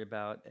documentary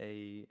about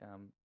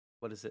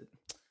what is it?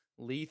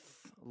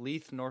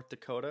 Leith, North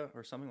Dakota,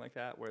 or something like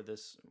that, where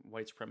this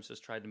white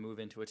supremacist tried to move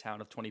into a town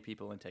of 20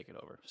 people and take it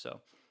over. So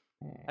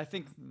I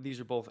think these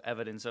are both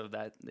evidence of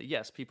that.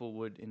 Yes, people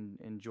would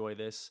enjoy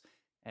this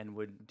and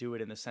would do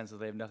it in the sense that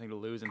they have nothing to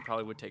lose and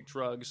probably would take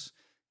drugs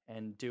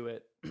and do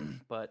it.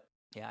 But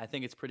yeah, I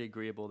think it's pretty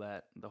agreeable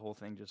that the whole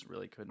thing just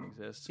really couldn't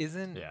exist.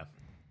 Yeah.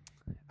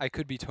 I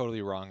could be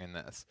totally wrong in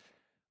this,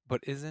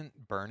 but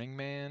isn't Burning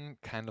Man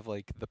kind of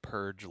like the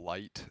Purge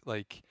light?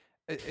 Like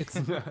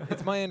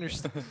it's my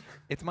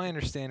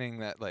understanding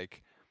that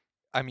like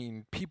I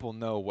mean people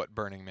know what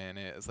Burning Man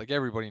is. Like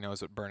everybody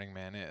knows what Burning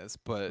Man is,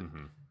 but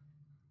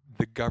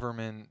the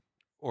government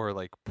or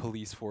like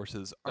police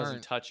forces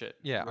Doesn't touch it.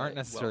 aren't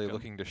necessarily welcome.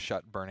 looking to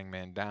shut Burning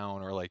Man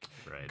down or like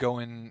Right. go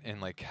in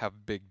and like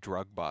have big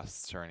drug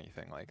busts or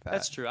anything like that.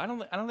 That's true. I don't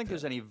think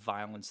there's any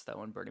violence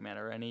though in Burning Man,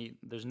 or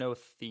there's no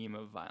theme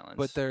of violence.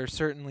 But there are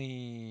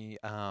certainly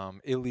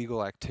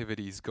illegal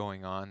activities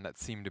going on that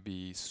seem to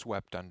be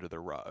swept under the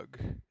rug.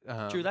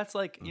 True. That's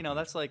like we have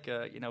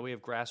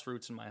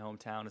Grassroots in my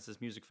hometown. It's this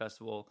music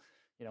festival,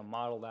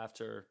 modeled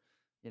after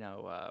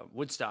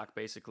Woodstock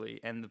basically,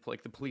 and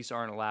the police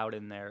aren't allowed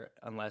in there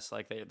unless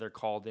like they're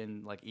called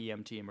in like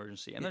EMT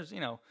emergency, and there's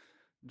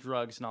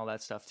drugs and all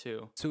that stuff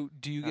too. So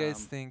do you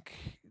guys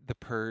think the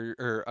Purge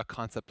or a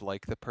concept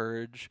like the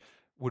Purge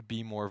would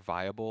be more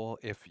viable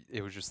if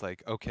it was just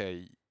like,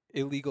 okay,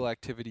 illegal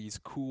activities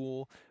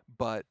cool,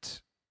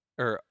 but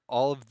or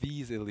all of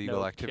these illegal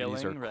No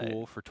activities killing, are right.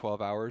 cool for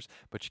 12 hours,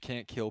 but you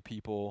can't kill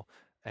people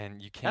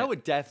and you That can't.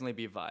 would definitely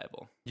be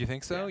viable. You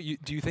think so? yeah.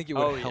 Do you think it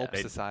would Oh, yeah. help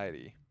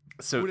society?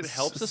 So Would it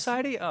help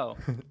society? Oh,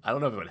 I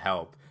don't know if it would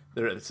help.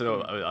 I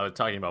was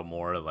talking about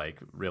more like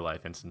real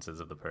life instances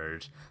of the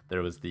purge.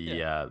 There was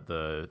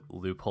the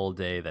loophole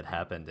day that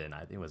happened in I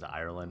think it was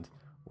Ireland,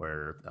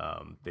 where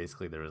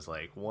basically there was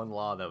like one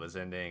law that was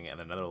ending and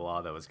another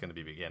law that was going to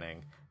be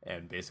beginning,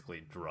 and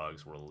basically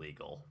drugs were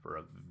legal for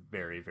a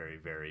very very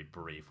very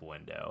brief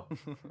window,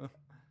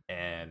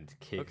 and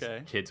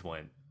kids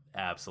went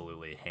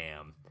absolutely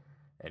ham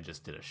and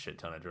just did a shit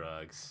ton of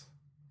drugs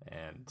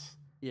and.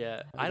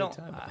 yeah. Have a good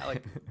time. I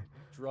like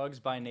drugs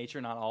by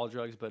nature, not all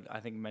drugs, but I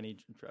think many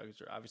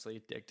drugs are obviously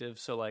addictive.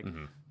 So like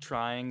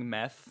trying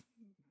meth,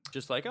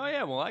 just like, oh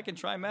yeah, well I can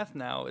try meth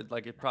now.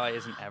 It probably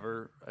isn't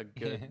ever a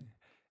good.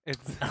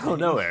 I don't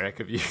know, Eric.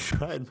 Have you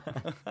tried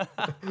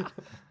meth?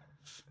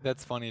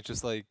 That's funny. It's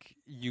just like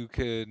you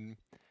could.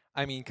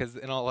 I mean, because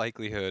in all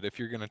likelihood, if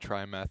you're gonna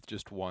try meth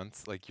just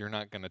once, like you're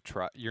not gonna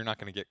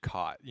get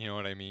caught. You know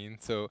what I mean?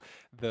 So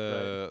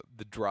the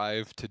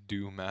drive to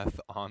do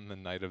meth on the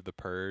night of the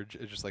purge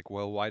is just like,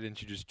 well, why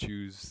didn't you just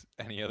choose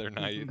any other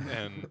night,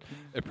 and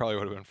it probably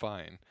would have been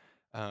fine.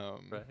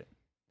 Right.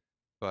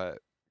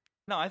 But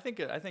No, I think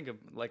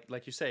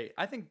like you say,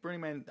 I think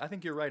Burning Man. I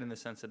think you're right in the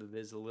sense that it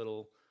is a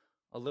little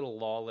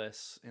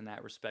lawless in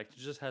that respect. It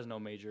just has no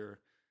major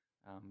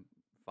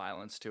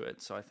violence to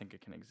it, so I think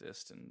it can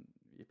exist and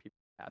people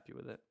are happy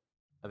with it.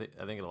 I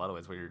think in a lot of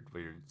ways,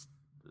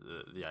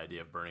 the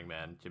idea of Burning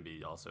Man can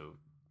be also,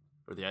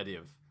 or the idea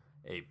of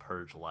a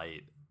purge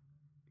light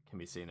can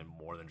be seen in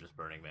more than just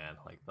Burning Man.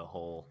 Like the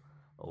whole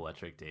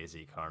Electric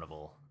Daisy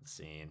Carnival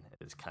scene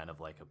is kind of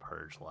like a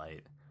purge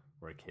light,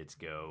 where kids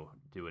go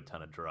do a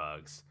ton of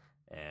drugs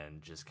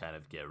and just kind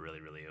of get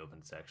really, really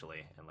open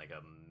sexually, and like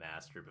a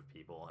mass group of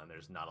people, and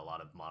there's not a lot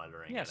of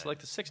monitoring. Yeah, so like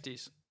the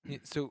 60s.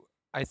 So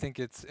I think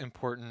it's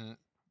important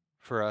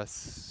for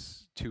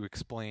us to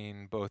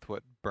explain both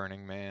what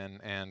Burning Man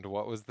and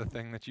what was the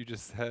thing that you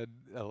just said?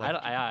 I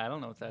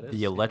don't know what that is.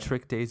 The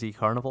Electric Daisy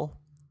Carnival.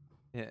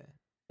 Yeah.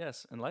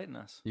 Yes, enlighten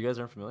us. You guys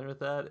aren't familiar with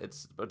that?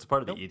 It's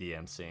part of Nope. the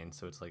EDM scene,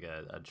 so it's like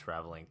a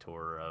traveling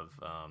tour of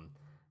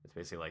it's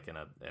basically like in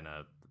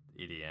a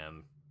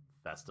EDM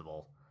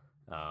festival,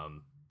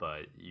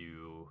 but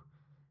you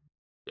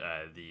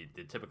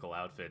the typical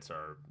outfits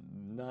are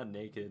not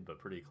naked but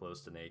pretty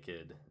close to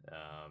naked.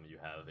 You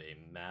have a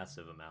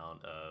massive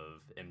amount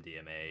of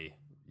MDMA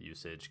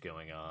usage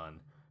going on.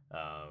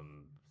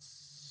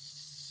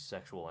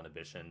 Sexual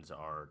inhibitions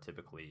are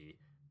typically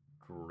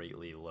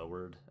greatly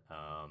lowered,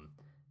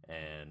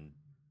 and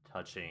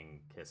touching,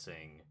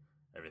 kissing,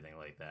 everything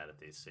like that at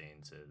these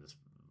scenes is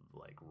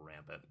like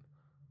rampant.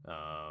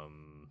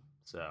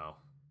 So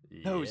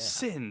No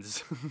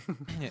sins.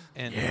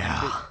 And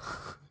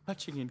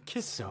Touching and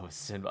kissing. So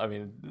sin. I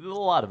mean, there's a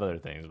lot of other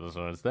things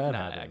besides that Nah,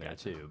 I happening there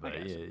got you. too. I But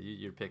got yeah,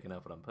 you're picking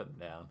up what I'm putting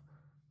down.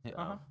 Yeah.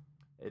 So,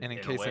 And in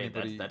a case way,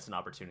 anybody- that's an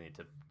opportunity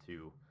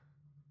to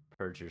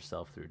purge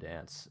yourself through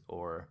dance,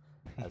 or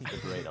as the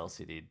great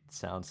LCD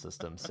sound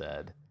system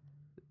said,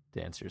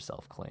 dance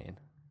yourself clean.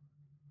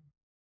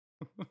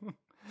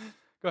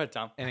 Go ahead,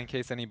 Tom. And in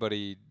case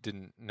anybody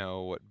didn't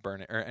know what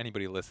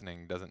anybody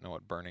listening doesn't know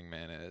what Burning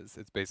Man is,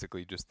 it's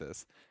basically just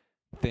this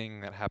thing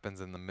that happens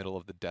in the middle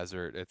of the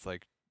desert. It's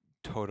like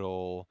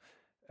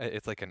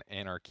it's like an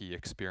anarchy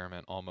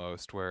experiment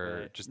almost,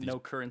 where Right. just No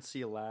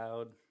currency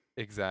allowed.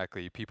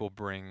 exactly, people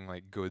bring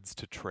like goods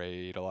to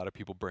trade. A lot of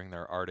people bring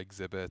their art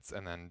exhibits,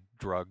 and then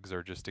drugs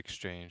are just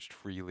exchanged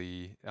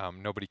freely.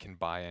 Nobody can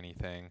buy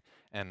anything,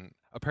 and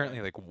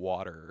apparently like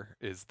water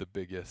is the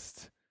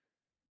biggest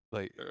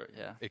like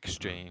Yeah.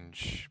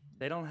 exchange.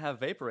 They don't have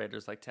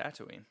vaporators like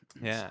Tatooine.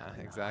 Yeah,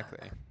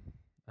 exactly.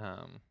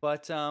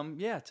 But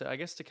yeah, I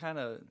guess to kind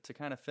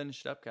of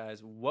finish it up,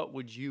 guys, what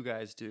would you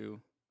guys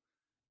do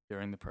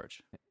during the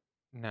purge?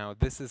 Now,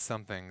 this is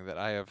something that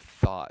I have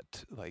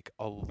thought like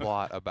a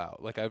lot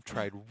about. Like I've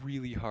tried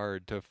really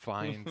hard to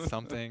find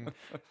something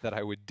that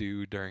I would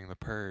do during the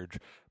purge,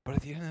 but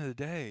at the end of the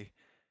day,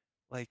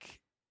 like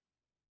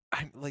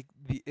I'm like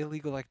the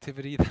illegal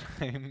activity that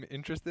I'm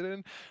interested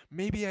in,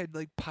 maybe I'd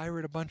like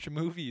pirate a bunch of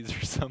movies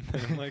or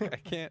something. Like I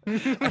can't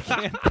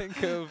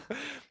think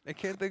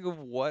of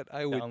what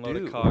I would Download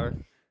do. a car.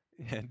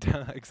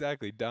 Yeah,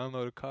 exactly.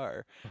 Download a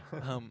car.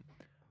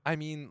 I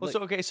mean, Well,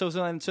 like, so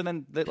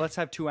then let's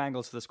have two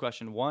angles to this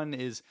question. One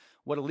is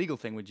what illegal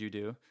thing would you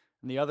do,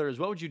 and the other is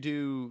what would you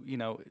do,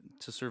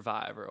 to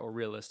survive or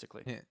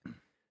realistically. yeah.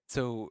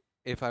 So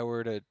if I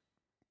were to,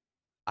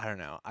 I don't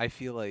know. I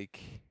feel like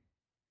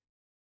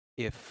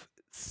if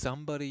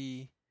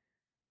somebody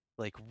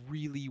like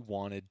really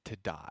wanted to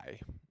die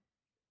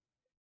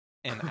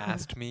and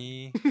asked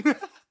me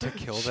to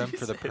kill them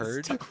for the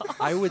purge,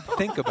 I would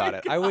think about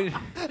it. I would.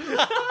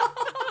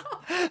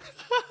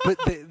 But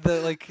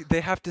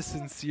they have to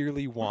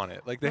sincerely want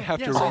it. Like they have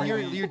to. So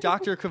really, you're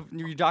Dr.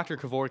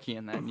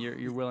 Kevorkian then.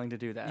 You're willing to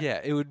do that.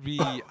 Yeah, it would be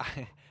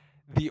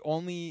the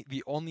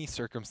only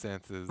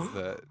circumstances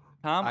that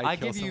Tom, I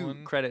kill give you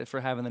someone. credit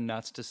for having the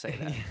nuts to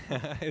say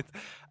that.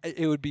 Yeah,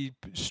 it would be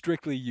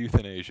strictly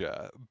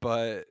euthanasia,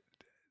 but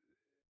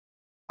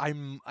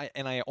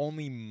I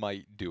only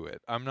might do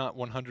it. I'm not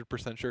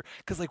 100% sure,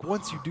 because like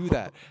once you do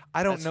that,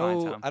 I don't That's fine,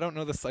 know. Tom. I don't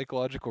know the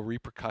psychological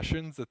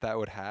repercussions that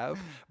would have,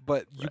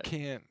 but you Right.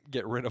 can't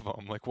get rid of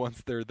them. Like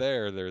once they're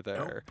there, they're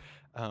there.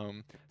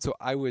 So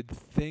I would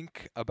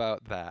think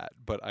about that,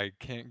 but I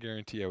can't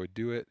guarantee I would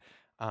do it.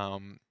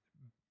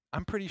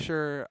 I'm pretty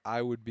sure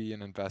I would be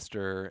an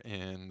investor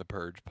in the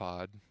Purge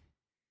Pod.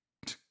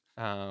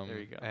 There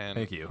you go. And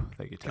Thank you,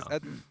 'cause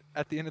Tom.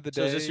 at the end of the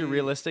So day, is this your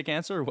realistic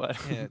answer or what?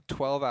 yeah,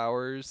 12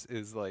 hours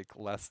is like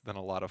less than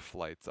a lot of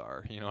flights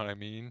are. You know what I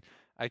mean?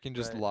 I can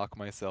just Right. lock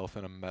myself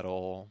in a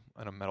metal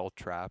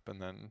trap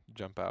and then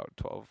jump out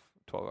 12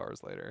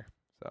 hours later.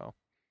 So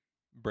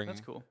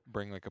That's cool.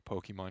 bring like a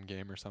Pokemon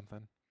game or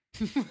something.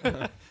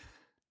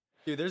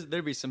 Dude,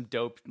 there'd be some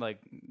dope like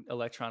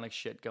electronic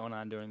shit going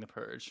on during the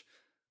purge.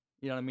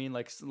 You know what I mean?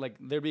 Like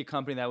there'd be a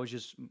company that would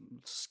just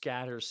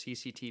scatter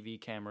CCTV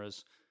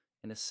cameras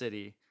in a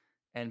city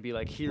and be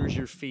like, "Here's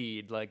your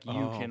feed. Like you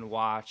Oh. can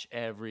watch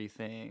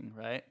everything."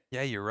 Right?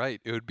 Yeah, you're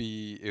right. It would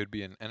be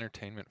an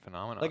entertainment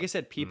phenomenon. Like I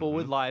said, people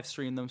would live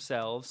stream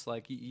themselves.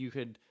 Like you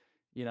could,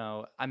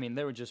 I mean,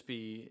 there would just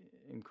be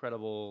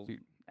incredible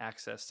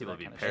access to People that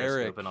be kind of shit.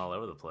 Eric- periscoping all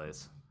over the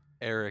place.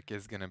 Eric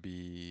is going to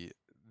be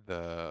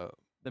the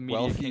The media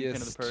kingpin of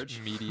wealthiest the purge.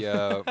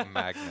 media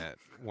magnet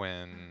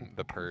when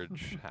the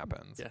purge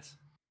happens. Yes.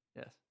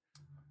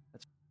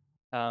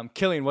 That's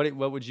Killian,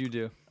 what would you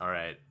do? All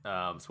right.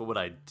 So what would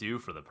I do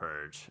for the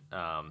purge?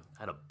 I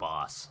had a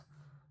boss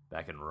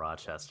back in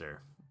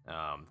Rochester.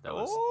 That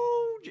was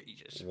Oh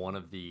Jesus. One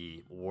of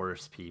the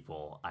worst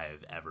people I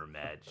have ever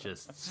met.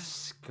 Just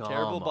scum.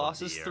 Terrible of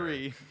Bosses the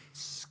 3. Earth.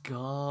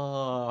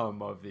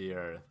 Scum of the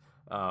earth.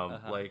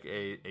 Like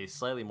a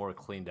slightly more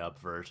cleaned up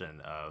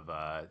version of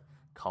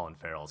Colin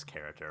Farrell's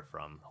character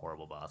from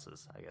Horrible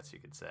Bosses, I guess you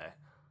could say.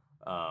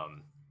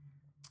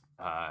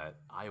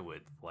 I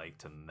would like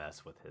to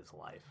mess with his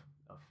life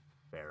a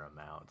fair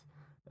amount.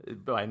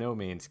 By no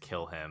means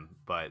kill him,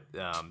 but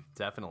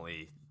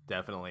definitely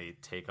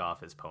take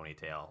off his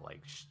ponytail,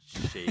 like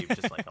shave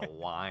just like a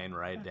line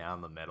right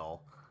down the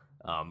middle,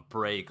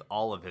 break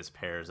all of his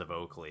pairs of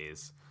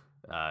Oakleys,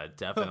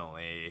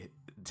 definitely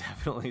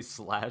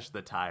slash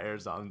the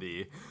tires on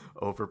the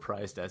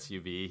overpriced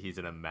SUV he's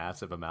in a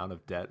massive amount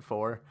of debt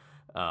for.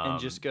 And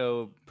just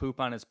go poop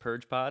on his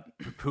Purge pod.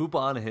 Poop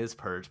on his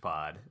Purge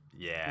pod.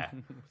 Yeah.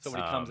 So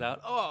when he comes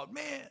out, oh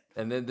man.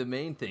 And then the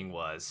main thing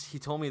was he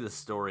told me the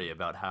story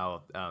about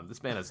how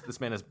this man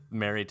is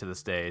married to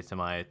this day, to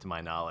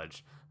my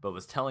knowledge, but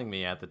was telling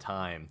me at the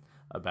time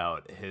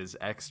about his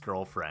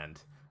ex-girlfriend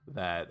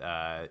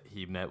that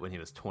he met when he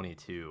was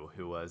 22,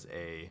 who was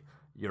a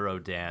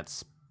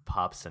Eurodance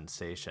pop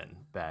sensation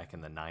back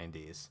in the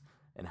 90s.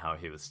 And how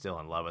he was still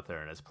in love with her,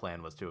 and his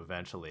plan was to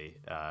eventually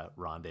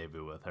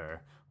rendezvous with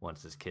her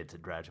once his kids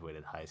had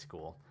graduated high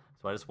school.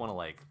 So I just want to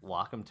like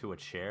lock him to a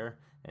chair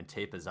and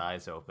tape his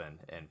eyes open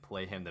and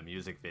play him the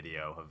music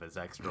video of his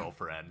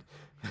ex-girlfriend,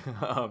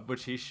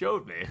 which he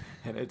showed me,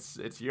 and it's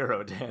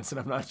Eurodance, and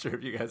I'm not sure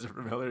if you guys are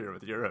familiar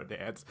with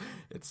Eurodance.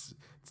 It's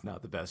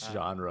not the best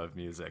genre of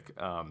music,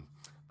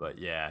 but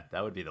yeah,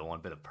 that would be the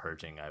one bit of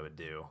purging I would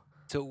do.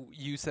 So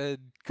you said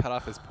cut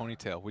off his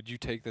ponytail. Would you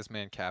take this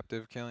man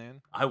captive,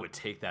 Killian? I would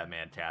take that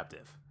man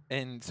captive.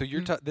 And so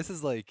you're this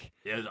is like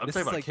I'm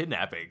talking about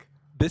kidnapping.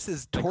 This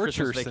is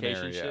torture Christmas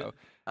vacation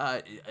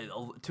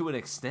scenario. To an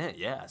extent,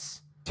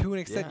 yes. To an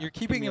extent, Yeah. you're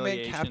keeping a man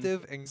Humiliation.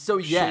 captive and So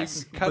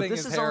yes, cutting but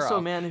this his is hair also off.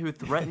 a man who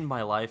threatened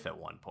my life at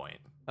one point.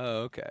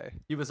 Oh, okay.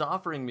 He was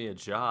offering me a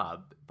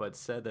job, but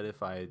said that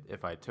if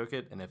I took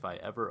it and if I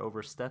ever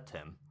overstepped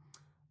him,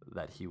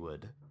 that he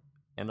would,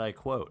 and I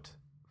quote,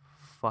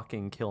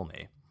 fucking kill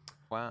me.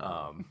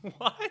 Wow.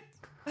 What?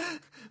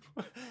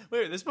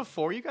 Wait, this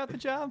before you got the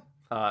job?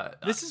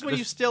 This is when this-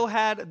 you still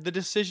had the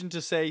decision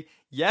to say,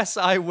 yes,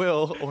 I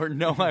will, or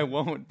no, I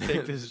won't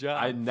take this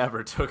job. I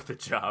never took the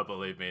job,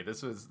 believe me.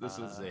 This was a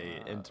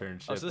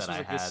internship so this that was I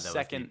like had the that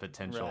second- was the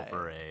potential right.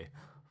 for a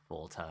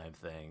full-time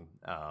thing.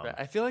 Right,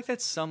 I feel like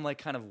that's some like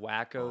kind of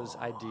wacko's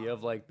idea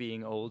of like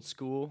being old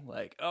school.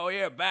 Like, oh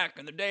yeah, back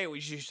in the day we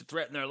used to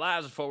threaten their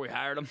lives before we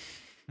hired them.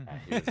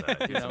 He was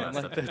a You know, messed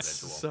like up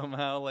that's individual.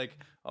 somehow like,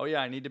 oh yeah,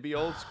 I need to be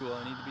old school.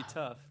 I need to be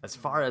tough. As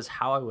far as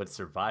how I would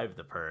survive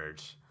the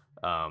purge,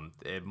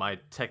 my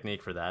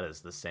technique for that is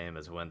the same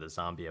as when the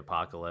zombie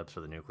apocalypse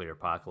or the nuclear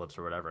apocalypse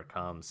or whatever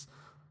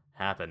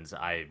happens.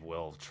 I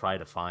will try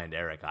to find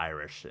Eric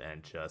Irish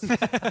and just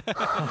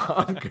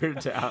hunker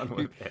down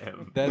with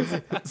him.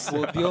 That's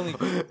well.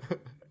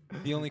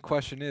 The only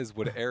question is,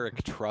 would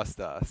Eric trust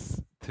us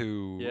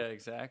to? Yeah,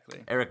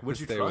 exactly. Eric, would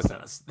you stay trust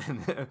with him.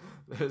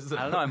 us? I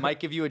don't know. I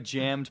might give you a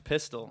jammed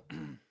pistol.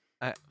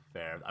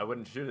 Fair. I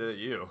wouldn't shoot it at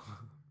you.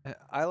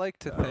 I like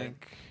to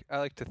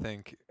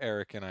think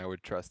Eric and I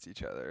would trust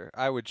each other.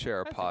 I would share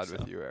a think pod so.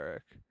 with you,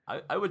 Eric.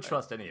 I would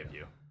trust any of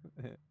you.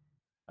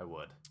 I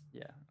would.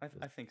 Yeah,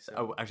 I think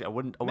so. Actually, I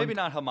wouldn't. Maybe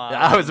not Hamas.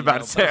 I was about you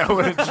know, to say I but-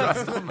 wouldn't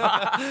trust him.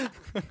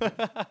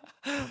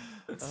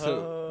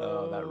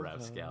 Oh, that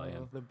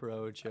rapscallion. The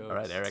bro joke. All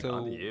right, Eric, So,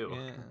 on to you.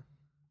 yeah.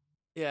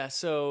 Yeah,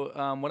 so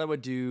what I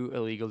would do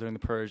illegal during the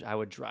purge, I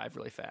would drive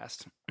really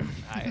fast.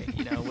 I,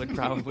 would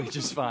probably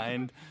just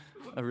find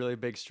a really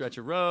big stretch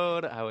of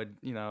road. I would,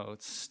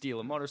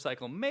 steal a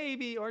motorcycle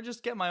maybe, or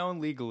just get my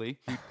own legally.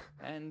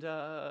 And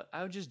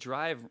I would just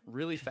drive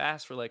really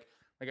fast for like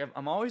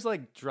I'm always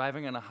like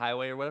driving on a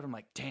highway or whatever. I'm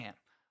like, damn,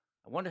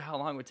 I wonder how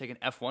long it would take an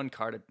F1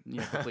 car to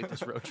complete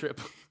this road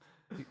trip.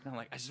 And I'm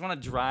like, I just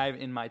want to drive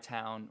in my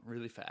town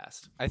really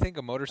fast. I think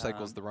a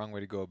motorcycle is the wrong way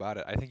to go about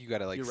it. I think you got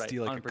to like You're right,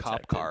 steal like a cop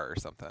unprotected. car or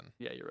something.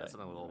 Yeah, you're right. That's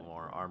something a little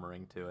more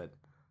armoring to it.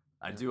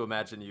 I do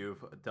imagine you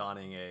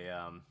donning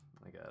a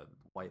like a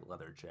white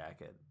leather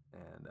jacket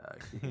and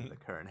keeping the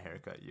current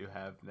haircut you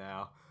have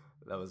now.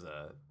 That was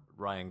a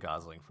Ryan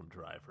Gosling from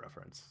Drive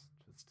reference.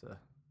 Just to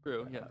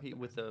True. Yeah, he,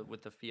 with the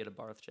Fiat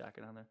Abarth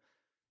jacket on there.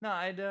 No,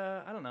 I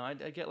don't know.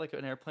 I'd get like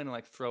an airplane and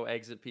like throw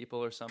eggs at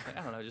people or something.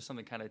 I don't know, just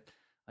something kind of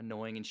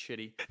annoying and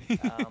shitty.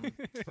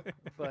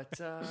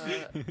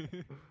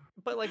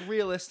 But like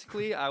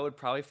realistically, I would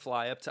probably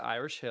fly up to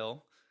Irish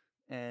Hill,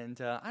 and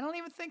I don't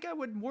even think I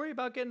would worry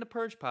about getting a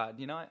purge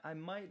pod. I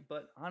might,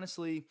 but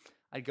honestly,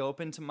 I'd go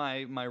up into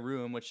my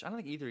room, which I don't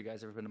think either of you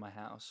guys have ever been to my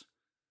house.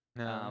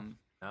 No.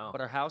 no.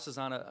 But our house is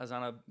on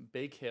a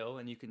big hill,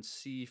 and you can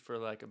see for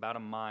like about a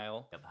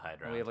mile. Got the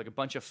hydrant. And we have like a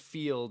bunch of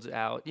fields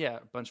out. Yeah,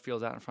 a bunch of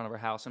fields out in front of our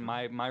house. And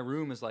my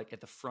room is like at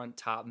the front,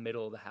 top,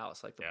 middle of the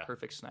house, like the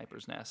perfect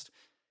sniper's nest.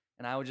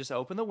 And I would just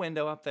open the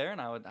window up there,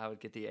 and I would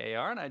get the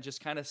AR, and I'd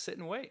just kind of sit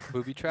and wait.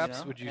 Booby traps?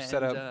 know, Would you and,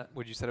 set up?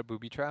 Would you set up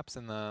booby traps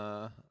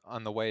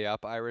on the way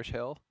up Irish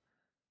Hill?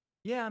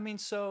 Yeah, I mean,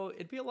 so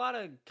it'd be a lot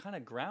of kind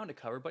of ground to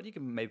cover, but you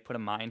can maybe put a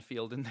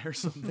minefield in there or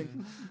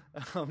something.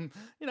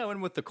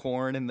 And with the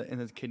corn and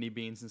the kidney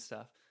beans and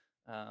stuff.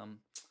 Um,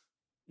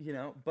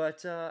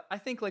 but I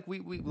think like we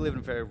live in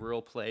a very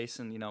rural place,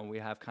 and we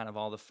have kind of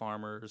all the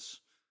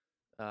farmers,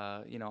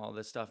 all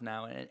this stuff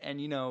now,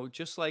 and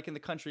just like in the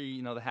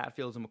country, the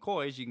Hatfields and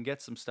McCoys, you can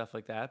get some stuff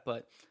like that,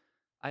 but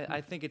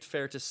I think it's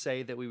fair to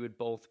say that we would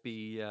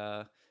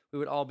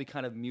all be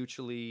kind of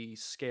mutually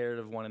scared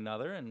of one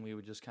another, and we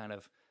would just kind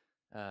of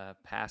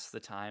pass the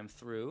time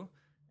through.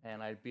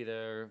 And I'd be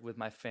there with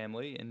my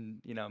family, and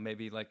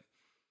maybe like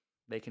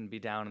they can be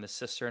down in the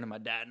cistern, and my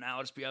dad and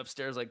I'll just be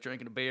upstairs like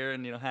drinking a beer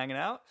and hanging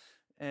out.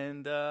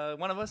 And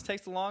one of us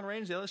takes the long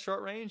range, the other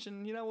short range,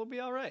 and we'll be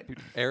all right. Dude,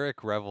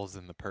 Eric revels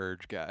in the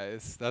Purge,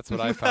 guys. That's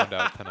what I found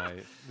out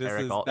tonight.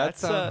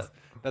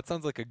 That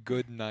sounds like a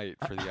good night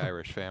for the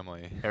Irish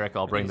family. Eric,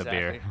 I'll bring the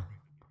beer.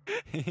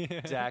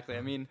 Exactly.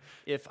 I mean,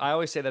 if I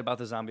always say that about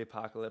the zombie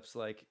apocalypse,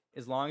 like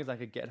as long as I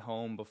could get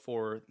home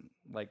before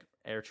like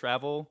air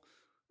travel,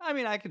 I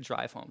mean, I could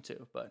drive home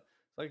too, but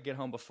if I could get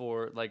home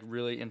before like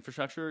really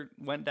infrastructure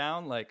went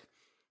down, like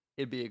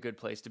it'd be a good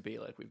place to be.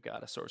 Like we've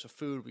got a source of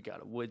food, we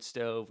got a wood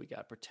stove, we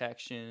got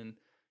protection,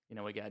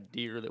 we got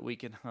deer that we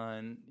can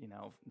hunt,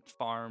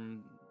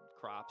 farm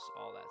crops,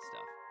 all that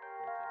stuff.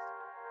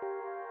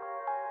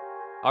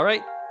 All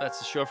right, that's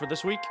the show for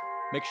this week.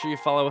 Make sure you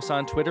follow us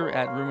on Twitter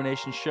at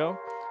Rumination Show.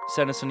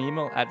 Send us an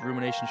email at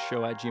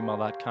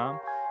ruminationshow@gmail.com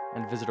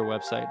and visit our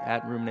website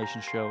at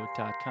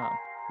ruminationshow.com.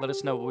 Let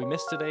us know what we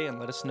missed today, and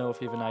let us know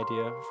if you have an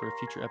idea for a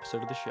future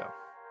episode of the show.